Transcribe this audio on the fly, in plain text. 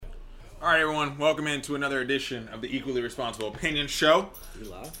All right, everyone. Welcome into another edition of the Equally Responsible Opinion Show. We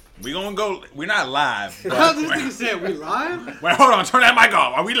live? We're not live. But this nigga said we live? Wait, hold on. Turn that mic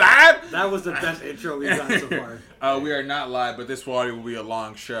off. Are we live? That was the best intro we've got so far. We are not live, but this will be a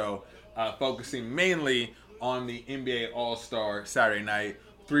long show focusing mainly on the NBA All-Star Saturday night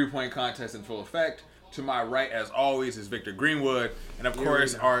three-point contest in full effect. To my right, as always, is Victor Greenwood. And, of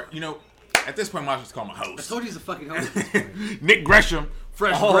course, at this point, I might just call him a host. I told you he's a fucking host. Nick Gresham,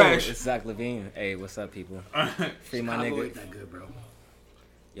 fresh. It's Zach Levine. Hey, what's up, people? Free my nigga. Ain't that good, bro.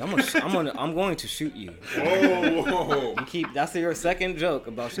 Yeah, I'm going to shoot you. Whoa. That's your second joke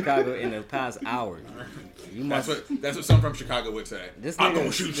about Chicago in the past hour. That's what someone from Chicago would say. I'm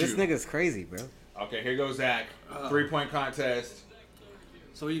gonna shoot you. This nigga's crazy, bro. Okay, here goes Zach. Three-point contest.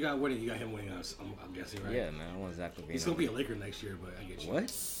 So you got winning. You got him winning. I'm guessing, right? Yeah, man. I want Zach Levine. He's gonna be a Laker next year, but I get you. What?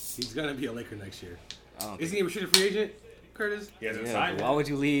 He's gonna be a Laker next year. Isn't he a restricted free agent, Curtis? He hasn't signed why would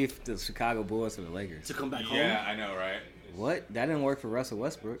you leave the Chicago Bulls for the Lakers? To come back home? Yeah, I know, right? What? That didn't work for Russell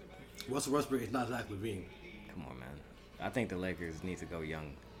Westbrook. Russell Westbrook is not Zach Levine. Come on, man. I think the Lakers need to go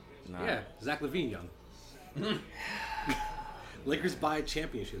young. Nah. Yeah, Zach Levine young. Lakers buy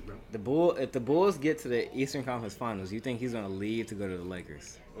championships, bro. If the Bulls get to the Eastern Conference Finals, you think he's gonna leave to go to the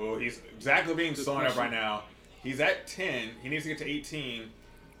Lakers? Oh, Zach Levine's slowing up right now. He's at 10. He needs to get to 18.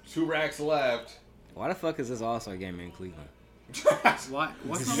 2 racks left. Why the fuck is this All-Star game in Cleveland? What?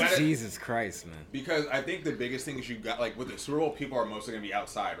 Jesus Christ, man. Because I think the biggest thing is you got, like, with the Super Bowl, people are mostly going to be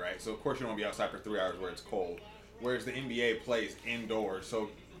outside, right? So, of course, you don't want to be outside for 3 hours where it's cold. Whereas the NBA plays indoors.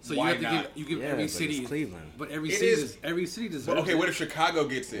 So why you give every city, Cleveland. But every city deserves it. Okay, what if Chicago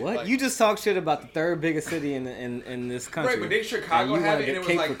gets it? What? Like, you just talk shit about the third biggest city in this country. Right, but didn't Chicago have it and it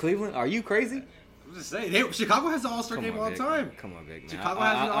was like... for Cleveland? Are you crazy? I'm just saying, Chicago has the All-Star game all the time. Come on, Vic, man. Chicago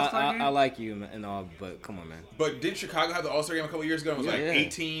has the All-Star game? I like you and all, but come on, man. But did Chicago have the All-Star game a couple years ago? It was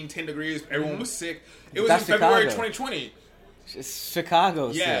 18, 10 degrees. Everyone was sick. It was That's in February Chicago. 2020. It's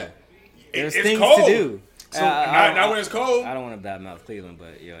Chicago, yeah. Still. There's it's things cold. to do. So not when it's cold. I don't want to badmouth Cleveland,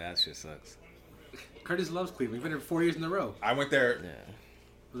 but yo, that shit sucks. Curtis loves Cleveland. He's been there 4 years in a row. I went there. Yeah.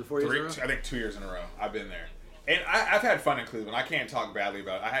 Was it 4 years in a row? I think 2 years in a row. I've been there. And I've had fun in Cleveland. I can't talk badly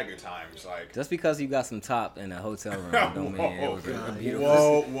about it. I had good times. Like, just because you got some top in a hotel room don't mean it was a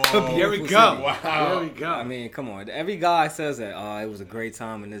beautiful whoa. Here we go. Wow. Here we go. I mean, come on. Every guy says that, it was a great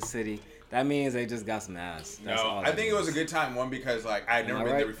time in this city. That means they just got some ass. That's all I think it was a good time, one, because, like, I had never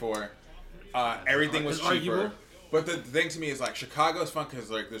been there before. Everything was cheaper. Arguable. But the thing to me is, like, Chicago's fun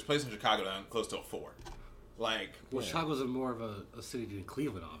because, like, there's places in Chicago that are close to 4. Like, Chicago's more of a city than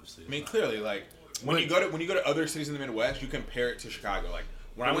Cleveland, obviously. I mean, clearly, like, when you go to other cities in the Midwest, you compare it to Chicago. Like,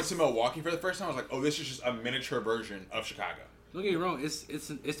 when I went to Milwaukee for the first time, I was like, oh, this is just a miniature version of Chicago. Don't get me wrong, it's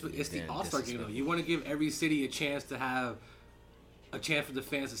the All-Star game, though. You want to give every city a chance to have a chance for the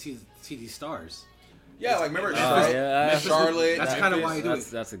fans to see these stars. Yeah, like, remember Memphis, Charlotte. That's kind of why you do it.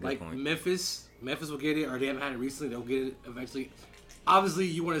 That's a good point. Memphis will get it, or they haven't had it recently. They'll get it eventually. Obviously,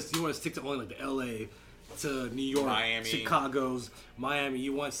 you want to stick to only like the LA to New York, Miami. Chicago's, Miami.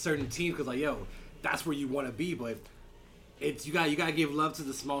 You want certain teams because, like, yo, that's where you want to be. But you got to give love to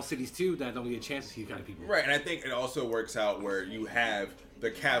the small cities too that don't get a chance to see kind of people. Right, and I think it also works out where you have the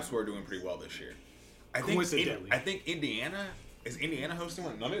Cavs who are doing pretty well this year. I think Indiana. Is Indiana hosting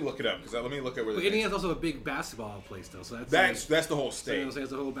one? Let me look it up because let me look at where. But Indiana's also a big basketball place, though. So that's the whole state. So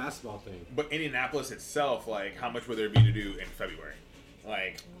it's a whole basketball thing. But Indianapolis itself, like, how much would there be to do in February?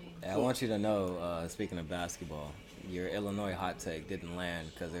 Like, I want you to know. Speaking of basketball, your Illinois hot take didn't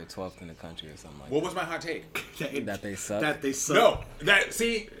land because they're 12th in the country or something like that. What was my hot take? That they suck. That they suck. No,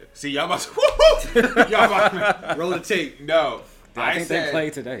 see, y'all about to y'all about to roll the tape. No, I think they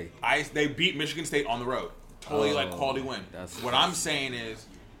played today. They beat Michigan State on the road. Totally, like, quality win. What I'm saying is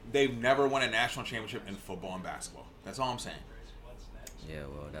they've never won a national championship in football and basketball. That's all I'm saying. Yeah,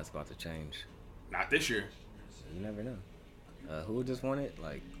 well, that's about to change. Not this year. You never know. Who just won it?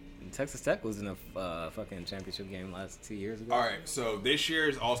 Like, Texas Tech was in a fucking championship game last 2 years ago. All right, so this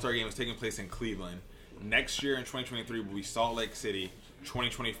year's All-Star game is taking place in Cleveland. Next year in 2023 will be Salt Lake City.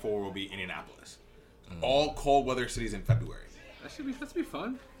 2024 will be Indianapolis. All cold weather cities in February. That's be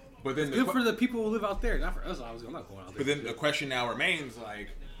fun. But then it's good for the people who live out there, not for us. Obviously, I'm not going out there. But then the question now remains, like,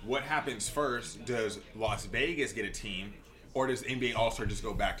 what happens first? Does Las Vegas get a team, or does the NBA All-Star just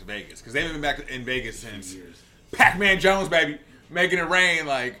go back to Vegas? Because they haven't been back in Vegas since Pac-Man Jones, baby, making it rain.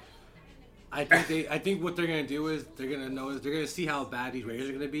 Like, I think what they're gonna do is they're gonna see how bad these Raiders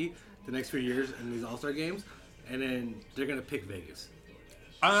are gonna be the next few years in these All-Star games, and then they're gonna pick Vegas.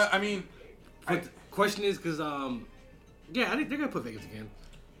 I mean, but the question is because I think they're gonna put Vegas again.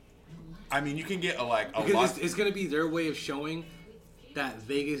 I mean, you can get a lot. It's going to be their way of showing that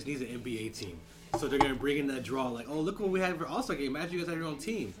Vegas needs an NBA team. So they're going to bring in that draw. Like, oh, look what we had for All-Star game. Imagine you guys had your own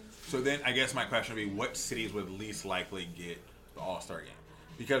team. So then I guess my question would be, what cities would least likely get the All-Star game?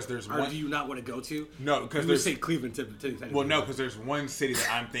 Because there's or one... do you not want to go to? No, because there's... say Cleveland. Well, no, because there's one city that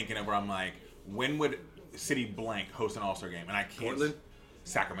I'm thinking of where I'm like, when would city blank host an All-Star game? And I can't... Portland?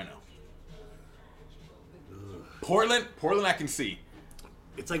 Sacramento. Portland I can see.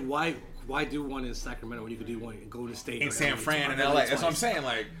 It's like, why do one in Sacramento when you could do one in Golden State? In San Fran and LA. That's what I'm saying.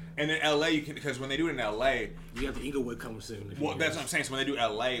 Like, and in LA, you can, because when they do it in LA, you have the Inglewood coming soon. Well, that's what I'm saying. So when they do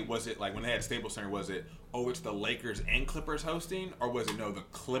LA, was it like when they had Staples Center? Was it it's the Lakers and Clippers hosting, or was it no, the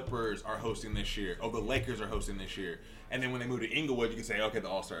Clippers are hosting this year? Oh, the Lakers are hosting this year. And then when they move to Inglewood, you can say, okay, the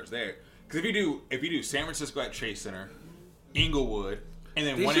All Stars there. Because if you do San Francisco at Chase Center, Inglewood, and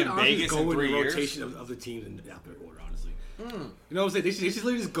then one in Vegas in 3 years, rotation of the teams in their order, honestly. You know what I'm saying? They should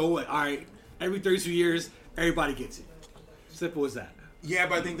literally just go with, all right, every 32 years, everybody gets it. Simple as that. Yeah,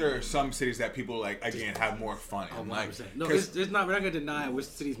 but I think there are some cities that people like again have more fun in. Oh, 100%. No, there's not. We're not gonna deny which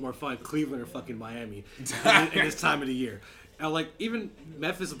city's more fun, Cleveland or fucking Miami, in this time of the year. And like even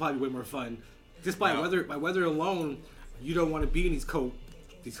Memphis will probably be way more fun, just by weather. By weather alone, you don't want to be in these coast.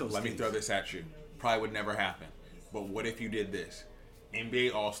 Let me throw this at you. Probably would never happen. But what if you did this?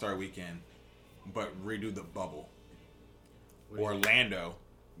 NBA All-Star Weekend, but redo the bubble. Orlando,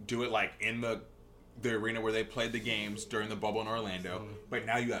 do it like in the arena where they played the games during the bubble in Orlando, but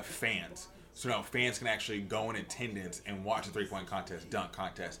now you have fans. So now fans can actually go in attendance and watch the 3-point contest, dunk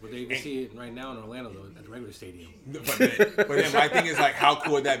contest. But they can see it right now in Orlando, though, at the regular stadium. But then my thing is, like, how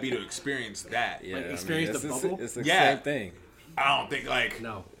cool would that be to experience that? Yeah, like, experience the bubble? It's the same thing. I don't think, like...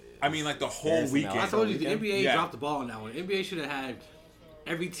 No. I mean, like, the whole weekend. I told you, the NBA dropped the ball on that one. The NBA should have had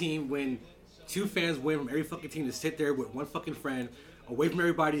every team win, 2 fans win from every fucking team to sit there with one fucking friend, away from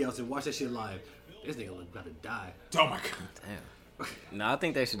everybody else, and watch that shit live. This nigga look about to die. Oh my god. Damn. No, I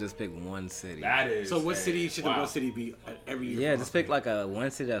think they should just pick one city. That is. So what city should the one city be every year? Yeah, just pick like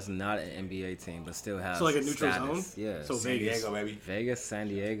one city that's not an NBA team but still has. So like a neutral status. zone. Yeah. So San Vegas. Diego, baby. Vegas, San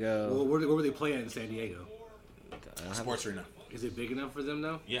Diego. Well, where would they play at in San Diego? Sports Arena. Is it big enough for them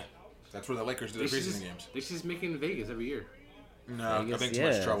though? Yeah, that's where the Lakers do their preseason games. They should just make it in Vegas every year. No, Vegas, I think too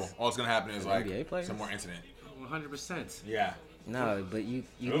much trouble. All it's gonna happen is like some more incident. 100%. Yeah. No, but you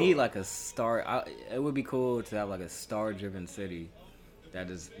need like a star. It would be cool to have like a star-driven city.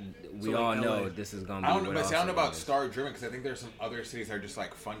 That is, we all know this is gonna be. I don't know about star-driven because I think there's some other cities that are just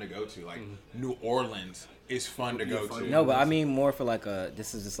like fun to go to. Like New Orleans is fun to go to. No, but I mean more for like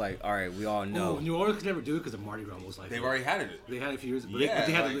this is just like, all right, we all know. New Orleans could never do it because of Mardi Gras most likely. They've already had it. They had it a few years ago. Yeah,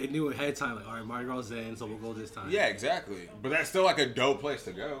 they knew ahead of time, like, all right, Mardi Gras is in, so we'll go this time. Yeah, exactly. But that's still like a dope place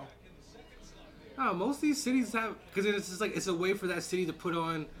to go. No, most of these cities have, because it's just like, it's a way for that city to put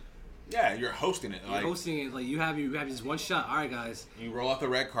on. Yeah, you're hosting it. You're hosting it. Like, you have just one shot. All right, guys. You roll out the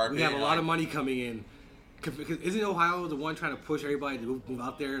red carpet. We have a lot of money coming in. Because isn't Ohio the one trying to push everybody to move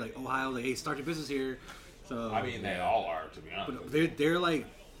out there? Like, Ohio, like, hey, start your business here. So I mean, they all are, to be honest. But they're like,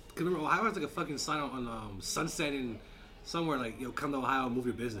 because remember, Ohio has like a fucking sign on Sunset and somewhere, like, come to Ohio and move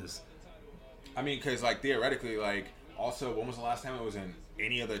your business. I mean, because, like, theoretically, like, also, when was the last time it was in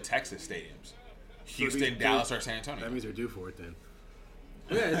any of the Texas stadiums? Houston, Dallas, or San Antonio. That means they're due for it then.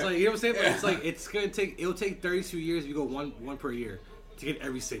 Yeah, it's like, you know what I'm saying? But it's like it'll take 32 years if you go one per year to get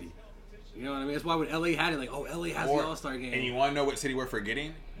every city. You know what I mean? That's why when LA had it, like, oh, LA has the All-Star game. And you want to know what city we're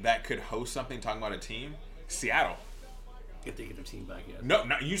forgetting that could host something talking about a team? Seattle. If they get their team back, yeah. No,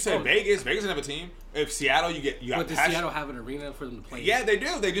 you said Vegas. Vegas doesn't have a team. If Seattle, you got. But does Seattle have an arena for them to play? Yeah, they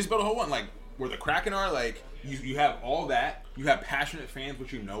do. They just built a whole one. Like where the Kraken are. Like you have all that. You have passionate fans,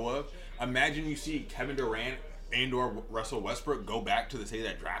 which you know of. Imagine you see Kevin Durant and/or Russell Westbrook go back to the city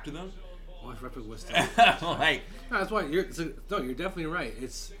that drafted them. Like, no, that's why you're definitely right.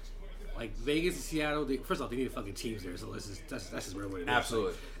 It's like Vegas and Seattle. First off, they need fucking teams there, so that's just real what it is.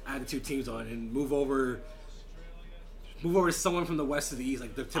 Absolutely. Like, add the 2 teams on and move over to someone from the west to the east,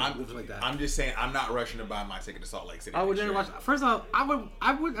 like the typical moves like that. I'm just saying, I'm not rushing to buy my ticket to Salt Lake City. I would never watch. First off, I would.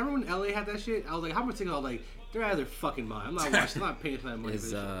 Remember when LA had that shit? I was like, how much ticket? I was like, they're out of their fucking mind. I'm not watching. I'm not paying for that money.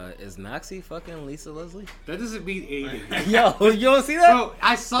 Is Maxie fucking Lisa Leslie? That doesn't mean anything. Yo, you don't see that? Bro,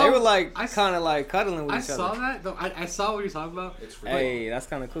 I saw. They were like kind of like cuddling with each other. I saw that. Though, I saw what you're talking about. Hey, that's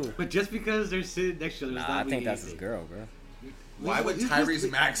kind of cool. But just because they're sitting next to each other, I think that's his girl, bro. Why would Tyrese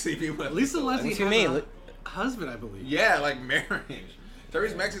Maxey be with Lisa Leslie? What you mean? Husband, I believe. Yeah, like marriage.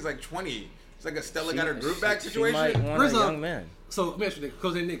 Tyrese Maxey's like 20. It's like a Stella got her group back situation. She might want a young man. So let me ask you,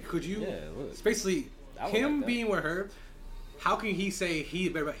 because Nick, could you? Yeah, look. Basically, him being with her, how can he say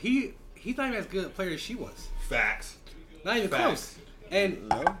he's not even as good a player as she was? Facts. Not even close.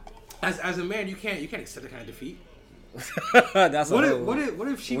 And as a man, you can't accept that kind of defeat. That's what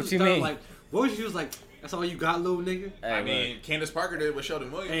if she was like, what if she was like, that's all you got, little nigga? Hey, I mean, Candace Parker did it with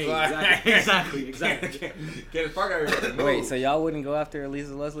Sheldon Williams. Hey, exactly. Candace Parker. Wait, so y'all wouldn't go after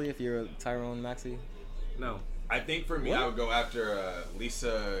Lisa Leslie if you're Tyrone Maxey? No. I think for me, I would go after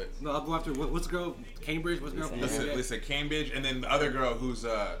Lisa. No, I'll go after what's the girl? Cambridge. What's the girl? Lisa Cambridge, and then the other girl who's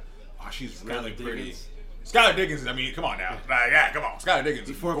she's really pretty. Diggins. Skylar Diggins. I mean, come on now. Yeah, come on. Skylar Diggins.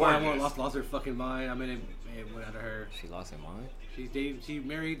 Before Fireman lost her fucking mind. I mean, it went out of her. She lost her mind. She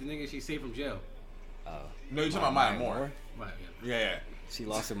married the nigga she saved from jail. No, you're talking about Maya Moore. Yeah. She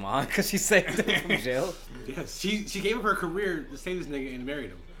lost her mind because she saved him from jail. Yes, she gave up her career to save this nigga and married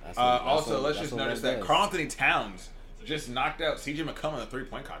him. Let's just notice that Karl Anthony Towns just knocked out CJ McCollum in the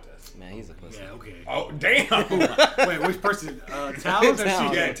 3-point contest. Man, he's a pussy. Yeah, okay. Oh, damn. Wait, which person? Towns or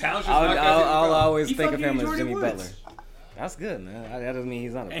CJ? Yeah, Towns just knocked out I'll always he think of him as Jordan Jimmy Woods. Butler. That's good, man. That doesn't mean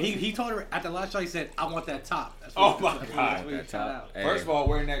he's not a And pussy. he told her at the last show, he said, I want that top. That's My that's God. what he shot out. Hey. First of all,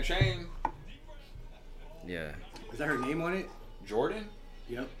 wearing that chain. Yeah. Is that her name on it? Jordan?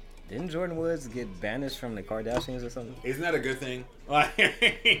 Yep. Didn't Jordan Woods get banished from the Kardashians or something? Isn't that a good thing?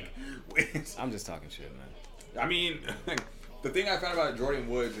 I'm just talking shit, man. I mean, the thing I found about Jordan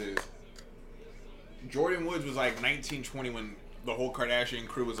Woods is Jordan Woods was like 19, 20 when the whole Kardashian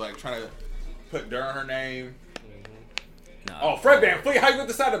crew was like trying to put dirt on her name. No. Oh, Fred VanVleet, how you get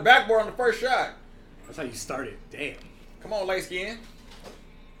the side of the backboard on the first shot? That's how you started. Damn. Come on, light skin.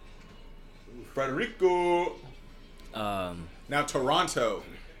 Federico. Now Toronto,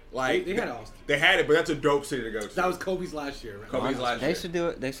 like they had Austin. They had it, but that's a dope city to go to. That was Kobe's last year, right? Kobe's last year. They should do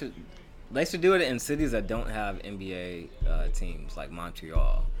it. They should do it in cities that don't have NBA teams, like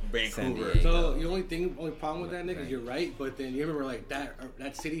Montreal, San Vancouver. Diego. So the only problem with that, nigga, is you're right, but then you remember like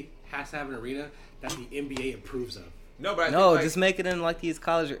that city has to have an arena that the NBA approves of. No, but just make it in like these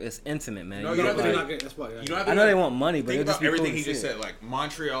colleges. It's intimate, man. No, You you don't get, have to like- do Not good. That's why. You don't have to I know they want money, but think it'd just about be cool everything to he just see it. said. Like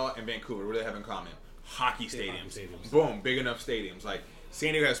Montreal and Vancouver, what do they have in common? Hockey stadiums. stadiums. Boom, big enough stadiums. Like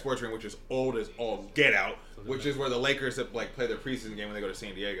San Diego has a sports ring, which is old as all get out, which is where the Lakers have, like play their preseason game when they go to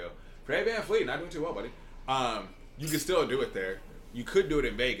San Diego. Fred VanVleet not doing too well, buddy. You can still do it there. You could do it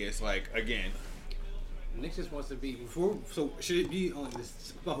in Vegas. Like again, Nick just wants to be before. So should it be on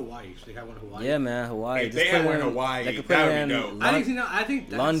this about Hawaii? Should they have one in Hawaii? Yeah, man, Hawaii. if Just they put had it one in in- Hawaii, they could put that it would be in dope. I think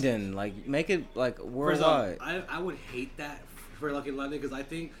that's, London, like make it like First off, worldwide. I would hate that for like in London because I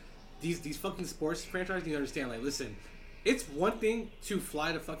think these fucking sports franchises need to understand. Like, listen, it's one thing to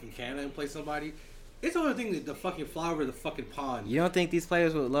fly to fucking Canada and play somebody. It's another thing to fucking fly over the fucking pond. You don't think these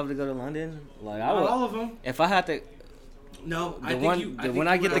players would love to go to London? Like I Not would. all of them. If I had to, No, The I think one- you. the- when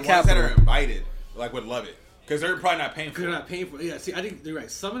I get The the ones that are capital. invited, like would love it because they're probably not paying for they're it. not paying for it. Yeah, see, I think you're right.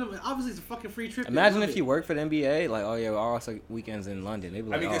 Some of them, obviously, it's a fucking free trip. They imagine love if it. you work for the NBA, like oh yeah, our weekends in London. They'd be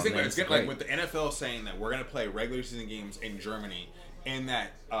I like, mean, oh, because think man, about it, it's this is getting, like great. with the NFL saying that we're going to play regular season games in Germany, and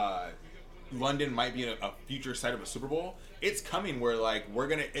that London might be a future site of a Super Bowl. It's coming where like we're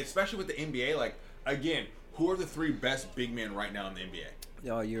gonna, especially with the NBA. Like again, who are the three best big men right now in the NBA?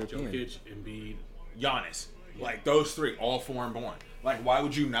 Y'all European. Jokic, Embiid. Giannis, like those three, all foreign born. Like, why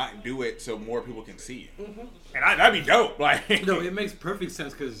would you not do it so more people can see you? Mm-hmm. And that'd be dope. Like, No, it makes perfect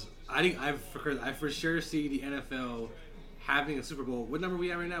sense because I think I for sure see the NFL having a Super Bowl. What number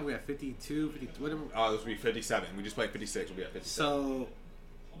we at right now? We have 52, 50, whatever. oh, this would be 57. We just played 56. We'll be at 57. So,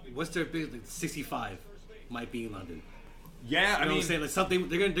 what's their big? Like 65 might be in London. Yeah, You know I what I'm mean, saying? Like something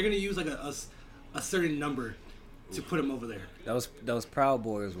they're gonna use like a certain number to put them over there. Those Proud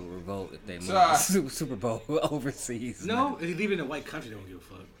Boys will revolt if they move So, the Super Bowl overseas. No, man. if you leave it in a white country, they don't give a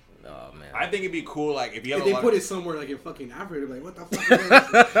fuck. Oh man. I think it'd be cool. Like, if you have If a they lot put of, it somewhere like in fucking Africa, they're like, what the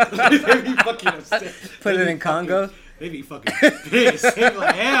fuck? They'd be fucking upset. Put They'd it be in Congo? They'd be fucking pissed. They'd be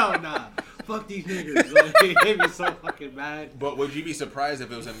like, hell nah. Fuck these niggas. Like, they'd be so fucking mad. but would you be surprised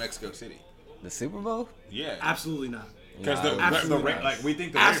if it was in Mexico City? The Super Bowl? Yeah, Absolutely not. because No, the absolutely not. like we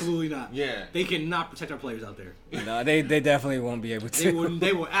think the Absolutely not. Yeah. They cannot protect our players out there. No, they definitely won't be able to.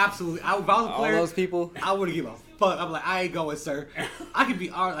 They will absolutely. If I was a All player, those people. I wouldn't give a fuck. I'm like, I ain't going, sir. I could be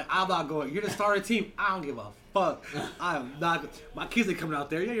like, I'm not going. You're the starter team. I don't give a fuck. I am not. My kids ain't coming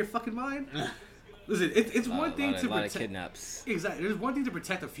out there. Yeah, you're fucking mine. Listen, it's one thing to a lot of protect. kidnaps. Exactly. There's one thing to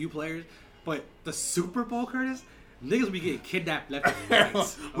protect a few players, but the Super Bowl, Curtis, niggas will be getting kidnapped left and right.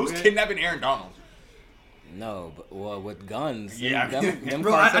 Who's okay? kidnapping Aaron Donald? No, but well, with guns. Yeah, them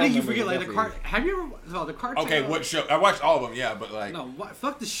Bro, I cartel think you members forget are like the definitely- Have you ever the cartel? Okay, what show? I watched all of them. Yeah, but like, No,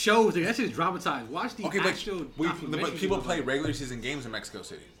 fuck the shows. That shit is dramatized. Watch the okay, actual. but documentaries people about play it. regular season games in Mexico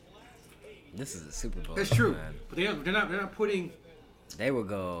City. This is a Super Bowl. That's true, Man. but they're not putting. They will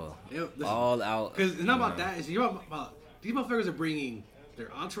go Listen, all out. Because it's not about that. It's about these motherfuckers are bringing their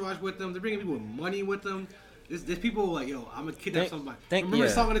entourage with them. They're bringing people with money with them. There's people like, yo, I'm gonna kidnap somebody. Remember yeah. the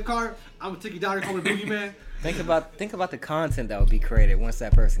song in the car? I'm gonna take your daughter, call me Boogeyman. Think about the content that would be created once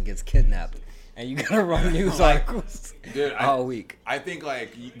that person gets kidnapped, and you gotta run news articles all week. I think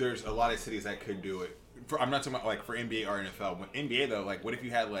like there's a lot of cities that could do it. I'm not talking about like for NBA or NFL. When NBA though, like what if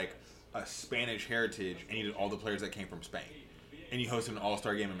you had like a Spanish heritage and you did all the players that came from Spain, and you hosted an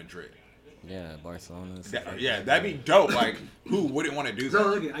All-Star game in Madrid? Yeah, Barcelona. That'd be dope. Like who wouldn't want to do that? So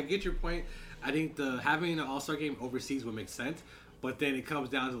look, I get your point. I think having an All-Star game overseas would make sense, but then it comes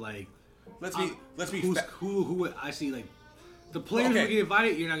down to like, let's be who I see like the players who get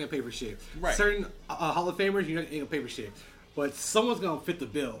invited. You're not gonna pay for shit. Right. Certain Hall of Famers, you're not gonna pay for shit. But someone's gonna fit the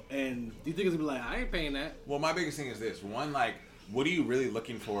bill, and do you think it's gonna be like, I ain't paying that? Well, my biggest thing is this: one, like, what are you really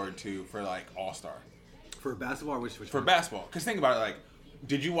looking forward to for like All-Star? For basketball, or which for basketball? Because think about it, like,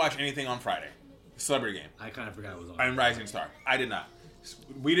 did you watch anything on Friday? Celebrity Game. I kind of forgot it was on. And Rising Star. I did not.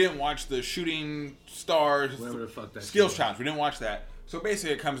 We didn't watch the Shooting Stars. Whatever the fuck that Skills Challenge. We didn't watch that. So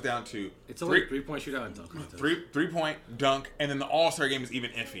basically, it comes down to it's only 3-point shootout and dunk. Three-point dunk, and then the All-Star game is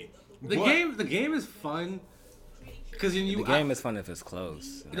even iffy. The game is fun. Because the game is fun if it's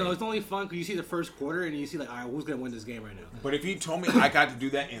close. You know, it's only fun because you see the first quarter and you see like, all right, who's gonna win this game right now? But if you told me I got to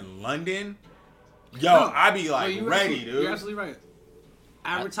do that in London, I'd be like ready, dude. You're absolutely right.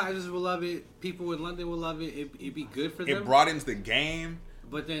 Advertisers will love it. People in London will love it. It'd be good for them. It broadens the game.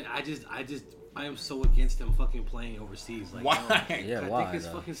 But then I am so against them fucking playing overseas. Like, why? I think it's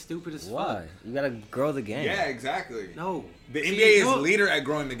fucking stupid as fuck. Why? You gotta grow the game. Yeah, exactly. No. The NBA is leader at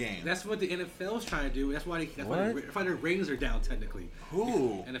growing the game. That's what the NFL is trying to do. That's why their ratings are down technically.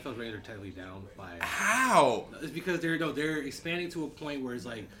 Who? NFL's ratings are technically down by. How? It's because they're expanding to a point where it's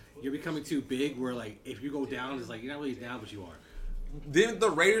like you're becoming too big. Where like if you go down, it's like you're not really down, but you are. Didn't the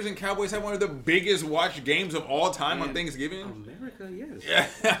Raiders and Cowboys have one of the biggest watched games of all time on Thanksgiving? America, yes.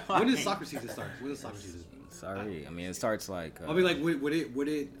 Yeah. When does soccer season start? Sorry, I mean it starts like. I mean, like, would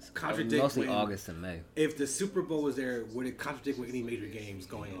it contradict? Mostly August and May. If the Super Bowl was there, would it contradict with any major games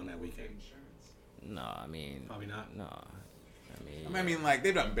going on that weekend? No, I mean probably not. No, I mean, like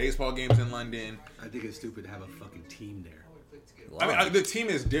they've done baseball games in London. I think it's stupid to have a fucking team there. Wow. I mean, the team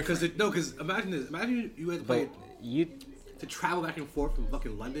is different. Because imagine this. Imagine you had to play. To travel back and forth from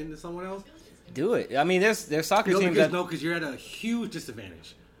fucking London to someone else. Do it. I mean, there's soccer teams because you're at a huge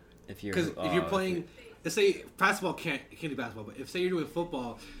disadvantage. If you're playing, let's say basketball can't do basketball, but if say you're doing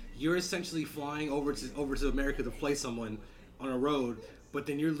football, you're essentially flying over to America to play someone on a road, but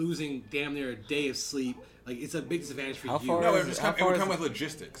then you're losing damn near a day of sleep. Like it's a big disadvantage for you. No, it would come with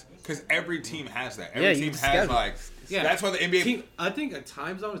logistics because every team has that. Every team has like. Yeah, that's why the NBA. I think a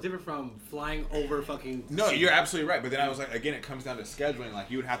time zone is different from flying over fucking. No, you're absolutely right. But then I was like, again, it comes down to scheduling.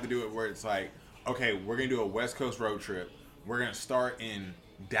 Like you would have to do it where it's like, okay, we're gonna do a West Coast road trip. We're gonna start in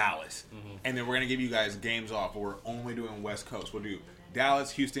Dallas, and then we're gonna give you guys games off. But we're only doing West Coast. We'll do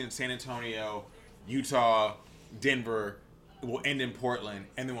Dallas, Houston, San Antonio, Utah, Denver. We'll end in Portland,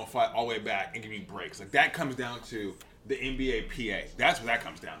 and then we'll fly all the way back and give you breaks. Like that comes down to the NBA PA. That's what that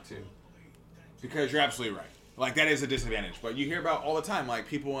comes down to. Because you're absolutely right. Like that is a disadvantage. But you hear about all the time, like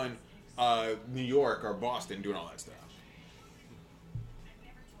people in New York or Boston doing all that stuff.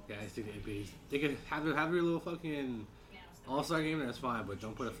 Yeah, I think the NBA. They can have your little fucking All-Star game. That's fine, but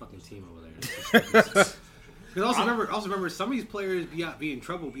don't put a fucking team over there. Because also remember, some of these players be in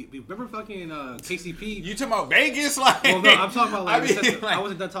trouble. Remember fucking KCP? You talking about Vegas? Like, well, no, I'm talking about like. I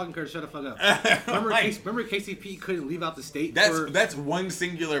wasn't done talking, Kurt. Shut the fuck up. Remember KCP couldn't leave out the state. That's one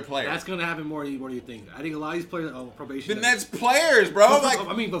singular player. That's gonna happen more than you think. I think a lot of these players are on probation. Then that's players, bro.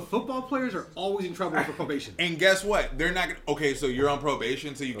 But football players are always in trouble for probation. And guess what? They're not gonna. Okay, so you're on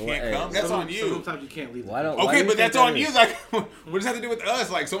probation, so you can't come. That's on you. Sometimes you can't leave. Okay, but that's on you. Like, what does that have to do with us?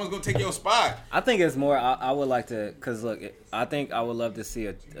 Like, someone's gonna take your spot. I think it's more. I would like to, because look, I think I would love to see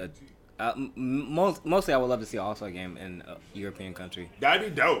mostly I would love to see an All-Star game in a European country.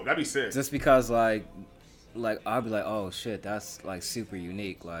 That'd be dope. That'd be sick. Just because like I'd be like, oh shit, that's like super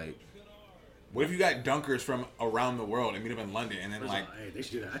unique. Like, what if you got dunkers from around the world and meet them in London and then like, hey, they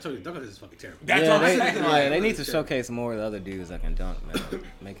should do that. I told you, dunkers is fucking terrible. That's what I'm saying. They need to showcase more of the other dudes that can dunk, man.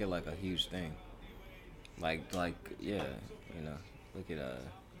 Make it like a huge thing. Like yeah, you know, look at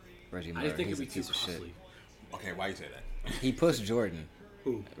Reggie Miller. I think he's it'd be a piece of shit. Okay, why you say that? He pushed Jordan.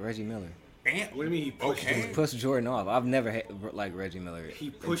 Who? Reggie Miller. And, what do you mean he pushed? Okay. He pushed Jordan off. I've never liked Reggie Miller. He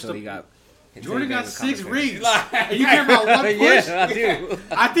pushed until he got. Jordan got 6 rings. Like, you care about one push? Yeah, I do.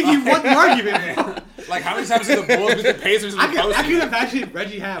 I think he won the argument. Like, how many times did the Bulls beat the Pacers? I can imagine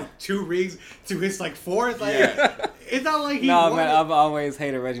Reggie have 2 rings to his like 4th. Like, It's not like he No, man, I've always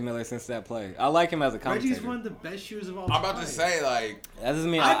hated Reggie Miller since that play. I like him as a commentator. Reggie's one of the best shooters of all time. I'm about to say, like... That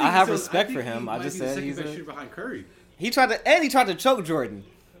doesn't mean I have respect for him. I just said he's the best shooter behind Curry. He tried to choke Jordan.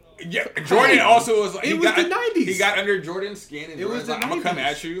 Yeah, Jordan also was like... It was the 90s. He got under Jordan's skin, and Jordan's like, I'm going to come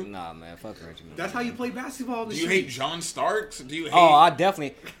at you. Nah, man, fuck Reggie Miller. That's how you play basketball in the Do you hate John Starks? Do you hate... Oh, I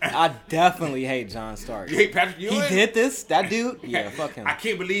definitely hate John Starks. You hate Patrick Ewing? He did this? That dude? Yeah, fuck him. I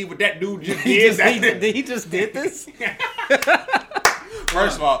can't believe what that dude just did. He just did this?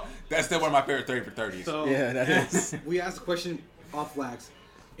 First of all, that's still one of my favorite 30 for 30s. So, yeah, that is. We asked the question off wax.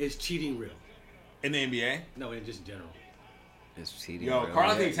 Is cheating real? In the NBA? No, in just in general. It's cheating. Yo,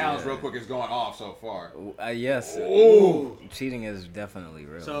 Karl-Anthony Towns real quick is going off so far. Yes. Ooh. Cheating is definitely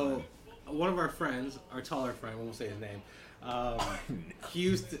real. So, one of our friends, our taller friend, we won't say his name, he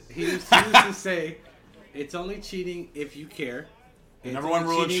used to say, it's only cheating if you care. The number one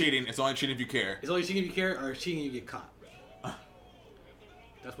rule of cheating, it's only cheating if you care. It's only cheating if you care, or cheating if you get caught.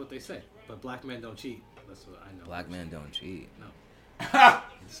 That's what they say. But black men don't cheat. That's what I know. Black men don't cheat. No.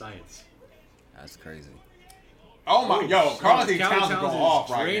 It's science. That's crazy. Oh my, yo, Karl-Anthony Towns is going off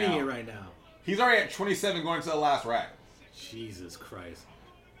right draining now. it right now. He's already at 27 going to the last rack. Jesus Christ.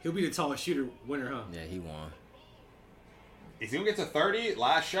 He'll be the tallest shooter winner, huh? Yeah, he won. Is he going to get to 30?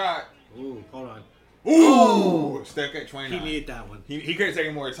 Last shot. Ooh, hold on. Ooh! Steph at 29. He needed that one. He could have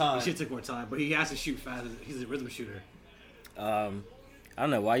taken more time. He should take more time, but he has to shoot fast. He's a rhythm shooter. I don't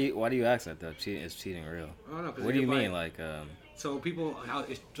know. Why do you ask that, though? Is cheating real? I don't know. What do you mean? Like, So people,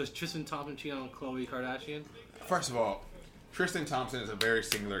 does Tristan Thompson cheat on Khloe Kardashian? First of all, Tristan Thompson is a very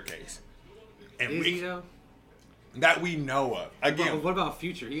singular case. And Is he, though? That we know of. Again. What about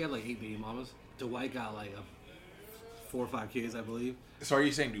Future? He had like 8 baby mamas. Dwight got like 4 or 5 kids, I believe. So are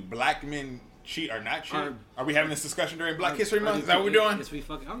you saying do black men cheat or not cheat? Are we having this discussion during Black History Month? Is that what we're doing? Yes, we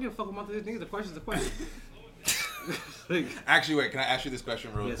fucking. I don't give a fuck about this nigga. The question's the question. Actually, wait. Can I ask you this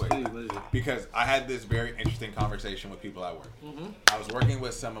question real quick? Yes, please. Because I had this very interesting conversation with people at work. Mm-hmm. I was working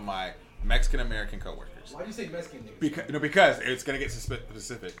with some of my Mexican American coworkers. Why do you say Mexican niggas? Because it's gonna get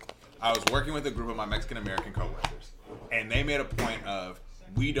specific. I was working with a group of my Mexican American coworkers, and they made a point of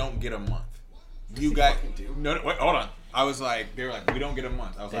we don't get a month. You guys, no, wait, hold on. I was like, they were like, we don't get a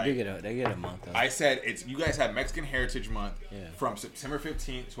month. I was they get a month. Though. I said it's you guys have Mexican Heritage Month from Yeah. September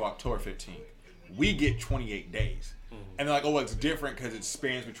 15th to October 15th. We get 28 days, and they're like, oh, well, it's different because it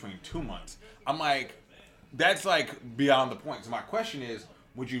spans between 2 months. I'm like, that's like beyond the point. So my question is,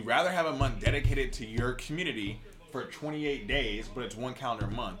 would you rather have a month dedicated to your community for 28 days, but it's 1 calendar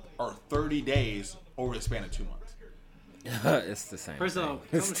month, or 30 days over the span of 2 months? It's the same. First of all,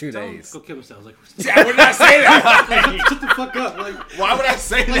 it's 2 days. Go kill themselves. Like, I would not say that. shut the fuck up. Like, why would I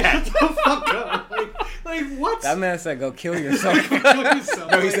say that? Shut the fuck up. Like what? That man said, "Go kill yourself."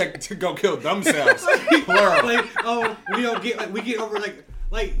 No, he said to go kill themselves. Plural. Like, oh, we don't get we get over like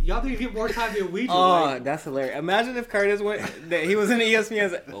y'all think you get more time than we do. Oh, like, that's hilarious. Imagine if Curtis he was in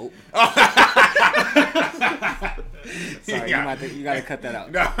ESPN. Oh. Sorry, Yeah. you gotta cut that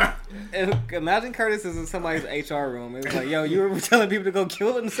out. No. Imagine Curtis is in somebody's HR room. It was like, yo, you were telling people to go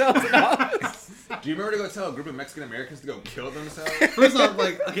kill themselves in office. Do you remember to go tell a group of Mexican Americans to go kill themselves? first off,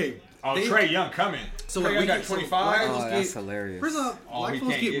 like, okay. Oh, Trae Young coming. So Trae Young got 25. Oh, that's hilarious. First off, black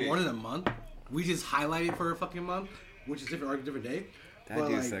folks get get more than a month. We just highlight it for a fucking month, which is different day. That but,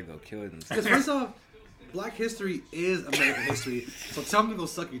 dude like, said go kill themselves. Because first off, Black history is American history. So tell them to go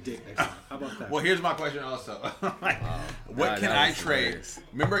suck your dick next time. How about that? Well, here's my question also. What can that I was trade? hilarious.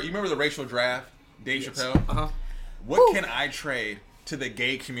 You remember the racial draft, Dave Chappelle? Uh-huh. What can I trade to the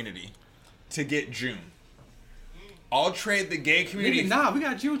gay community to get June? I'll trade the gay community. Nigga, nah, we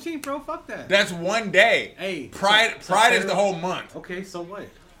got Juneteenth, bro. Fuck that. That's one day. Hey, Pride is the whole month. Okay, so what?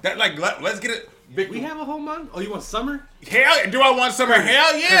 That let's get it. We have a whole month? Oh, you want summer? Hell, do I want summer?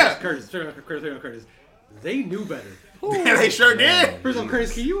 Hell yeah. Curtis. They knew better. They sure did. First of all,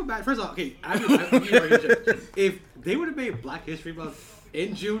 Curtis, can you imagine? First of all, okay, if they would have made Black History Month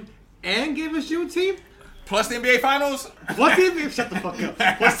in June and gave us Juneteenth, Plus the NBA Finals. plus the NBA, shut the fuck up.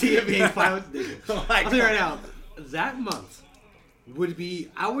 Plus the NBA Finals, nigga. I'll tell you right now, that month would be.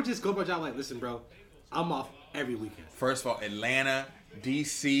 I would just go by job like, listen, bro, I'm off every weekend. First of all, Atlanta,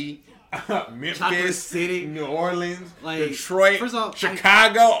 DC, Chocolate Memphis, City, New Orleans, like, Detroit, first of all,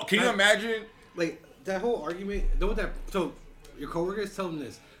 Chicago. Can you imagine? Like that whole argument. Don't that. So your coworkers tell them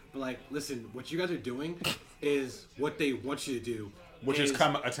this, but like, listen, what you guys are doing is what they want you to do, Which is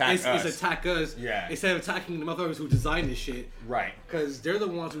come attack us. Is attack us. Yeah. Instead of attacking the motherfuckers who designed this shit. Right. Because they're the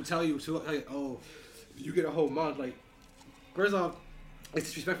ones who tell you to, like, oh, you get a whole month. Like, first off, it's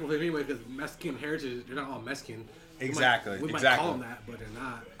disrespectful for them anyway because Mexican heritage, they're not all Mexican. Exactly. We might exactly. call them that, but they're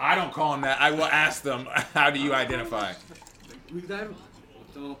not. I don't call them that. I will ask them, how do you identify? We don't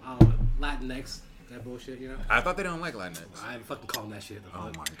Latinx, that bullshit, you know. I thought they don't like Latinx. I fucking call them that shit.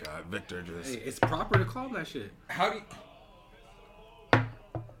 Oh my god, Victor just. Hey, it's proper to call them that shit. How do you?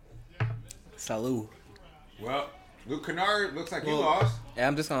 Salud. Well, Luke Kennard looks like you lost. Yeah,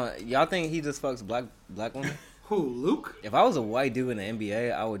 I'm just gonna. Y'all think he just fucks black women? Who, Luke? If I was a white dude in the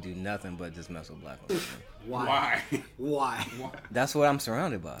NBA, I would do nothing but just mess with black women. Why? Why? That's what I'm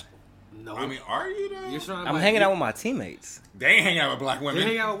surrounded by. No. I mean, are you though? You're surrounded I'm by hanging out with my teammates. They ain't hang out with black women. They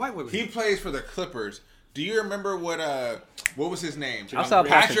hang out with white women. He plays for the Clippers. Do you remember what was his name? I saw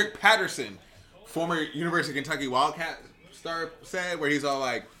Patrick Patterson, former University of Kentucky Wildcat star, said, where he's all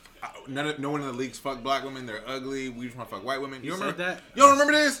like, no one in the leagues fuck black women. They're ugly. We just want to fuck white women. You remember that? You don't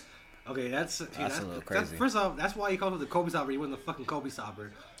remember this? Okay, that's a little crazy. First off, that's why he called him the Kobe Stopper. He wasn't the fucking Kobe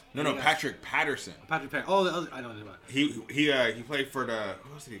Stopper. No, Patrick Patterson. Oh, the other, I don't know about. He played for the.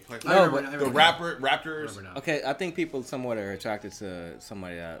 Who else did he play for? No, Raptors. Okay, I think people somewhat are attracted to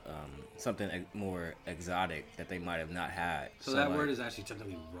somebody that something more exotic that they might have not had. So that word is actually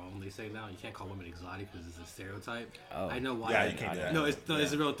technically wrong. They say now you can't call women exotic because it's a stereotype. Oh. I know why. Yeah, you can't do that. No,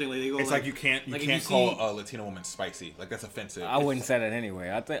 it's a real thing. Like, they go, It's like you can't call a Latino woman spicy. Like that's offensive. I wouldn't say that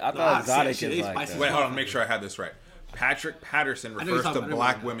anyway. I thought exotic is like. Wait, hold on. Make sure I have this right. Patrick Patterson refers to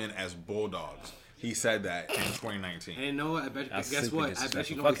black women as bulldogs. He said that in 2019. And you know what? Guess what? I bet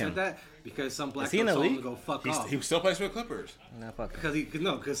you know fuck he him. said that because some black Is he in girl the told him league? to go fuck off. He still plays for the Clippers. Nah, fuck him.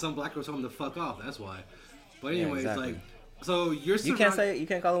 Because some black girl told him to fuck off. That's why. But Yeah, anyways, exactly. like, so you're You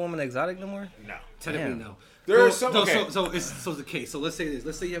can't call a woman exotic no more. No. technically Damn. no. There are some. Okay. So it's the case. So let's say this.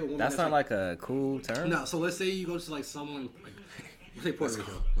 Let's say you have a woman. That's not like a cool term. No. So let's say you go to like someone like say Puerto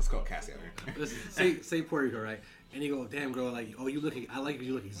Rico. Let's call Cassie out here. Say Puerto Rico, right? And you go, damn girl, like, oh, you look, I like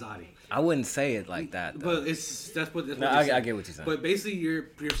you look exotic. I wouldn't say it like that, though. But that's what. No, I get what you're saying. But basically, you're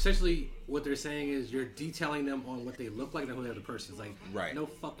essentially what they're saying is you're detailing them on what they look like and who the other person is. Like, right. No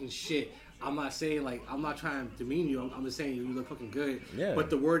fucking shit. I'm not saying like I'm not trying to demean you. I'm just saying you look fucking good. Yeah. But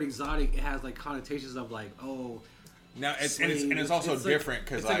the word exotic, it has like connotations of like, oh. Now it's also different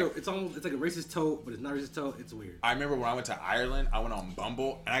because like it's like a racist tote, but it's not racist tote. It's weird. I remember when I went to Ireland, I went on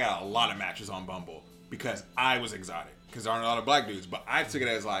Bumble and I got a lot of matches on Bumble because I was exotic. Because there aren't a lot of black dudes, but I took it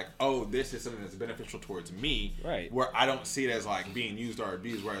as like, oh, this is something that's beneficial towards me, right? Where I don't see it as like being used or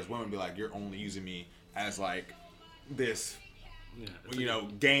abused. Whereas women be like, you're only using me as like this,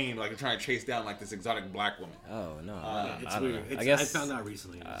 game, like you're trying to chase down like this exotic black woman. Oh no, it's weird. I guess I found out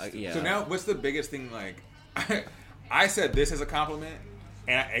recently. Yeah. So now, what's the biggest thing? Like, I said this as a compliment,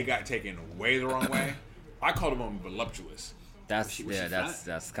 and it got taken way the wrong way. I called a woman voluptuous. That's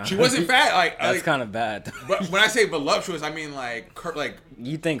kind of. She wasn't fat. Like that's kind of bad. But when I say voluptuous, I mean like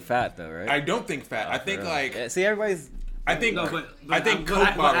you think fat though, right? I don't think fat. I think like see everybody's. I think no, I think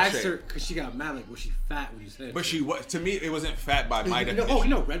Coke bottle I asked shape. her because she got mad. Like, was she fat when you said? But she was. To me, it wasn't fat by my definition. You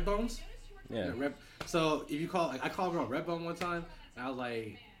know red bones. Yeah. So if you call, I called her a red bone one time, and I was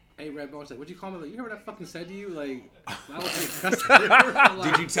like, "Hey, red bone." She's like, "What'd you call me?" Like, you heard what I fucking said to you? Like, I was disgusted.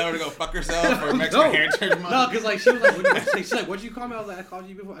 Did you tell her to go fuck herself or make her hair turn? No, because like she was like, she's like, "What'd you call me?" I was like, "I called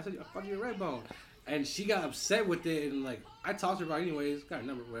you before." I said, "I called you a red bone," and she got upset with it, and like I talked to her about it anyways, got her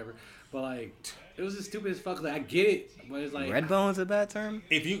number, whatever. But like, it was just stupid as fuck. Like I get it, but it's like red bone's a bad term.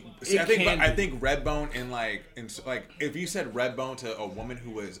 If you, I think red bone in like if you said red bone to a woman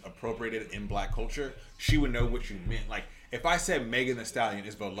who was appropriated in black culture, she would know what you meant. Like if I said Megan Thee Stallion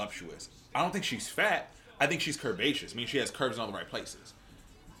is voluptuous, I don't think she's fat. I think she's curvaceous. I mean, she has curves in all the right places.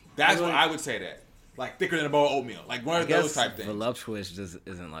 That's what I would say. That like thicker than a bowl of oatmeal, like one of those type things. Voluptuous just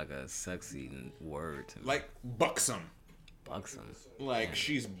isn't like a sexy word to me. Like buxom. Buxom. Like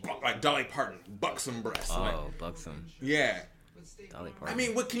she's like Dolly Parton, buxom breasts. Oh, like, buxom. Yeah. Dolly Parton. I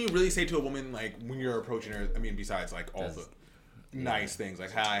mean, what can you really say to a woman like when you're approaching her? I mean, besides like all the nice things,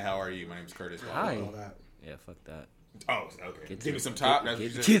 like hi, how are you? My name's Curtis. Hi. all that. Yeah, fuck that. Oh, okay. Give me some top.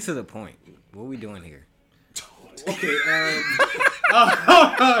 Get to the point. What are we doing here? Okay.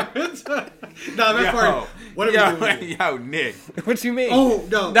 That part. What are we doing? Yo, Nick. What you mean? Oh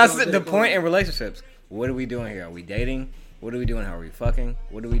no. That's the point in relationships. What are we doing here? Are we dating? What are we doing? How are we fucking?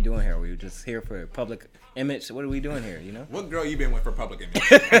 What are we doing here? Are we just here for public image? What are we doing here? You know? What girl you been with for public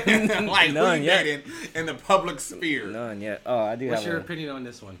image? Like none who you yet. dating in the public sphere? None yet. Oh, I do. What's your opinion on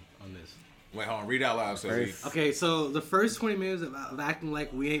this one? On this. Wait, hold on. Read out loud. Okay, so the first 20 minutes of acting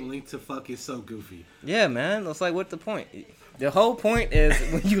like we ain't linked to fuck is so goofy. Yeah, man. It's like, what's the point? The whole point is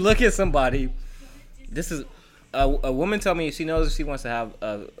when you look at somebody. This is a woman told me she knows if she wants to have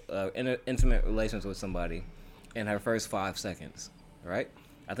intimate relations with somebody in her first 5 seconds. Right?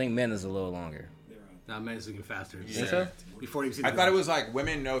 I think men is a little longer. Now men's looking faster. Yeah. Before you see. I thought it was like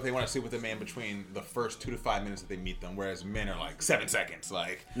women know if they want to sleep with a man between the first 2 to 5 minutes that they meet them, whereas men are like 7 seconds.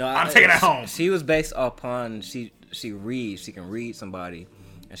 Like, no, I'm taking it home. She was based upon she reads. She can read somebody,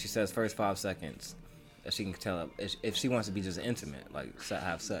 and she says first 5 seconds. She can tell if she wants to be just intimate, like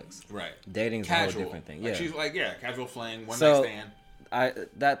have sex. Right. Dating's a whole different thing. Like she's like, casual fling, one night stand.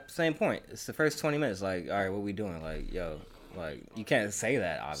 That same point. It's the first 20 minutes. Like, all right, what we doing? Like, yo, like you can't say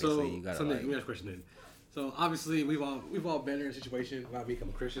that. Obviously, so, you gotta. Let me ask a question then. So obviously we've all been in a situation where I become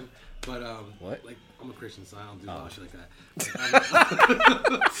a Christian, but what? Like I'm a Christian, so I don't do all shit like that.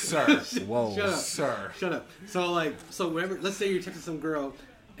 Sir, whoa, shut up, sir, shut up. So whenever, let's say you're texting some girl,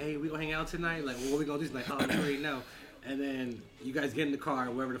 hey, we gonna hang out tonight. Like, what we gonna do tonight? Oh, you already know. And then you guys get in the car,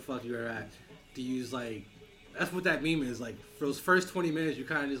 wherever the fuck you are at. Do you use like? That's what that meme is like. For those first 20 minutes, you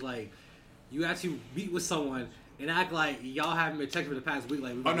kind of just like, you actually meet with someone and act like y'all haven't been texting for the past week.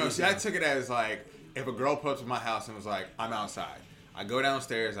 Like, oh no, see, I took it as like. If a girl pulls up to my house and was like, I'm outside, I go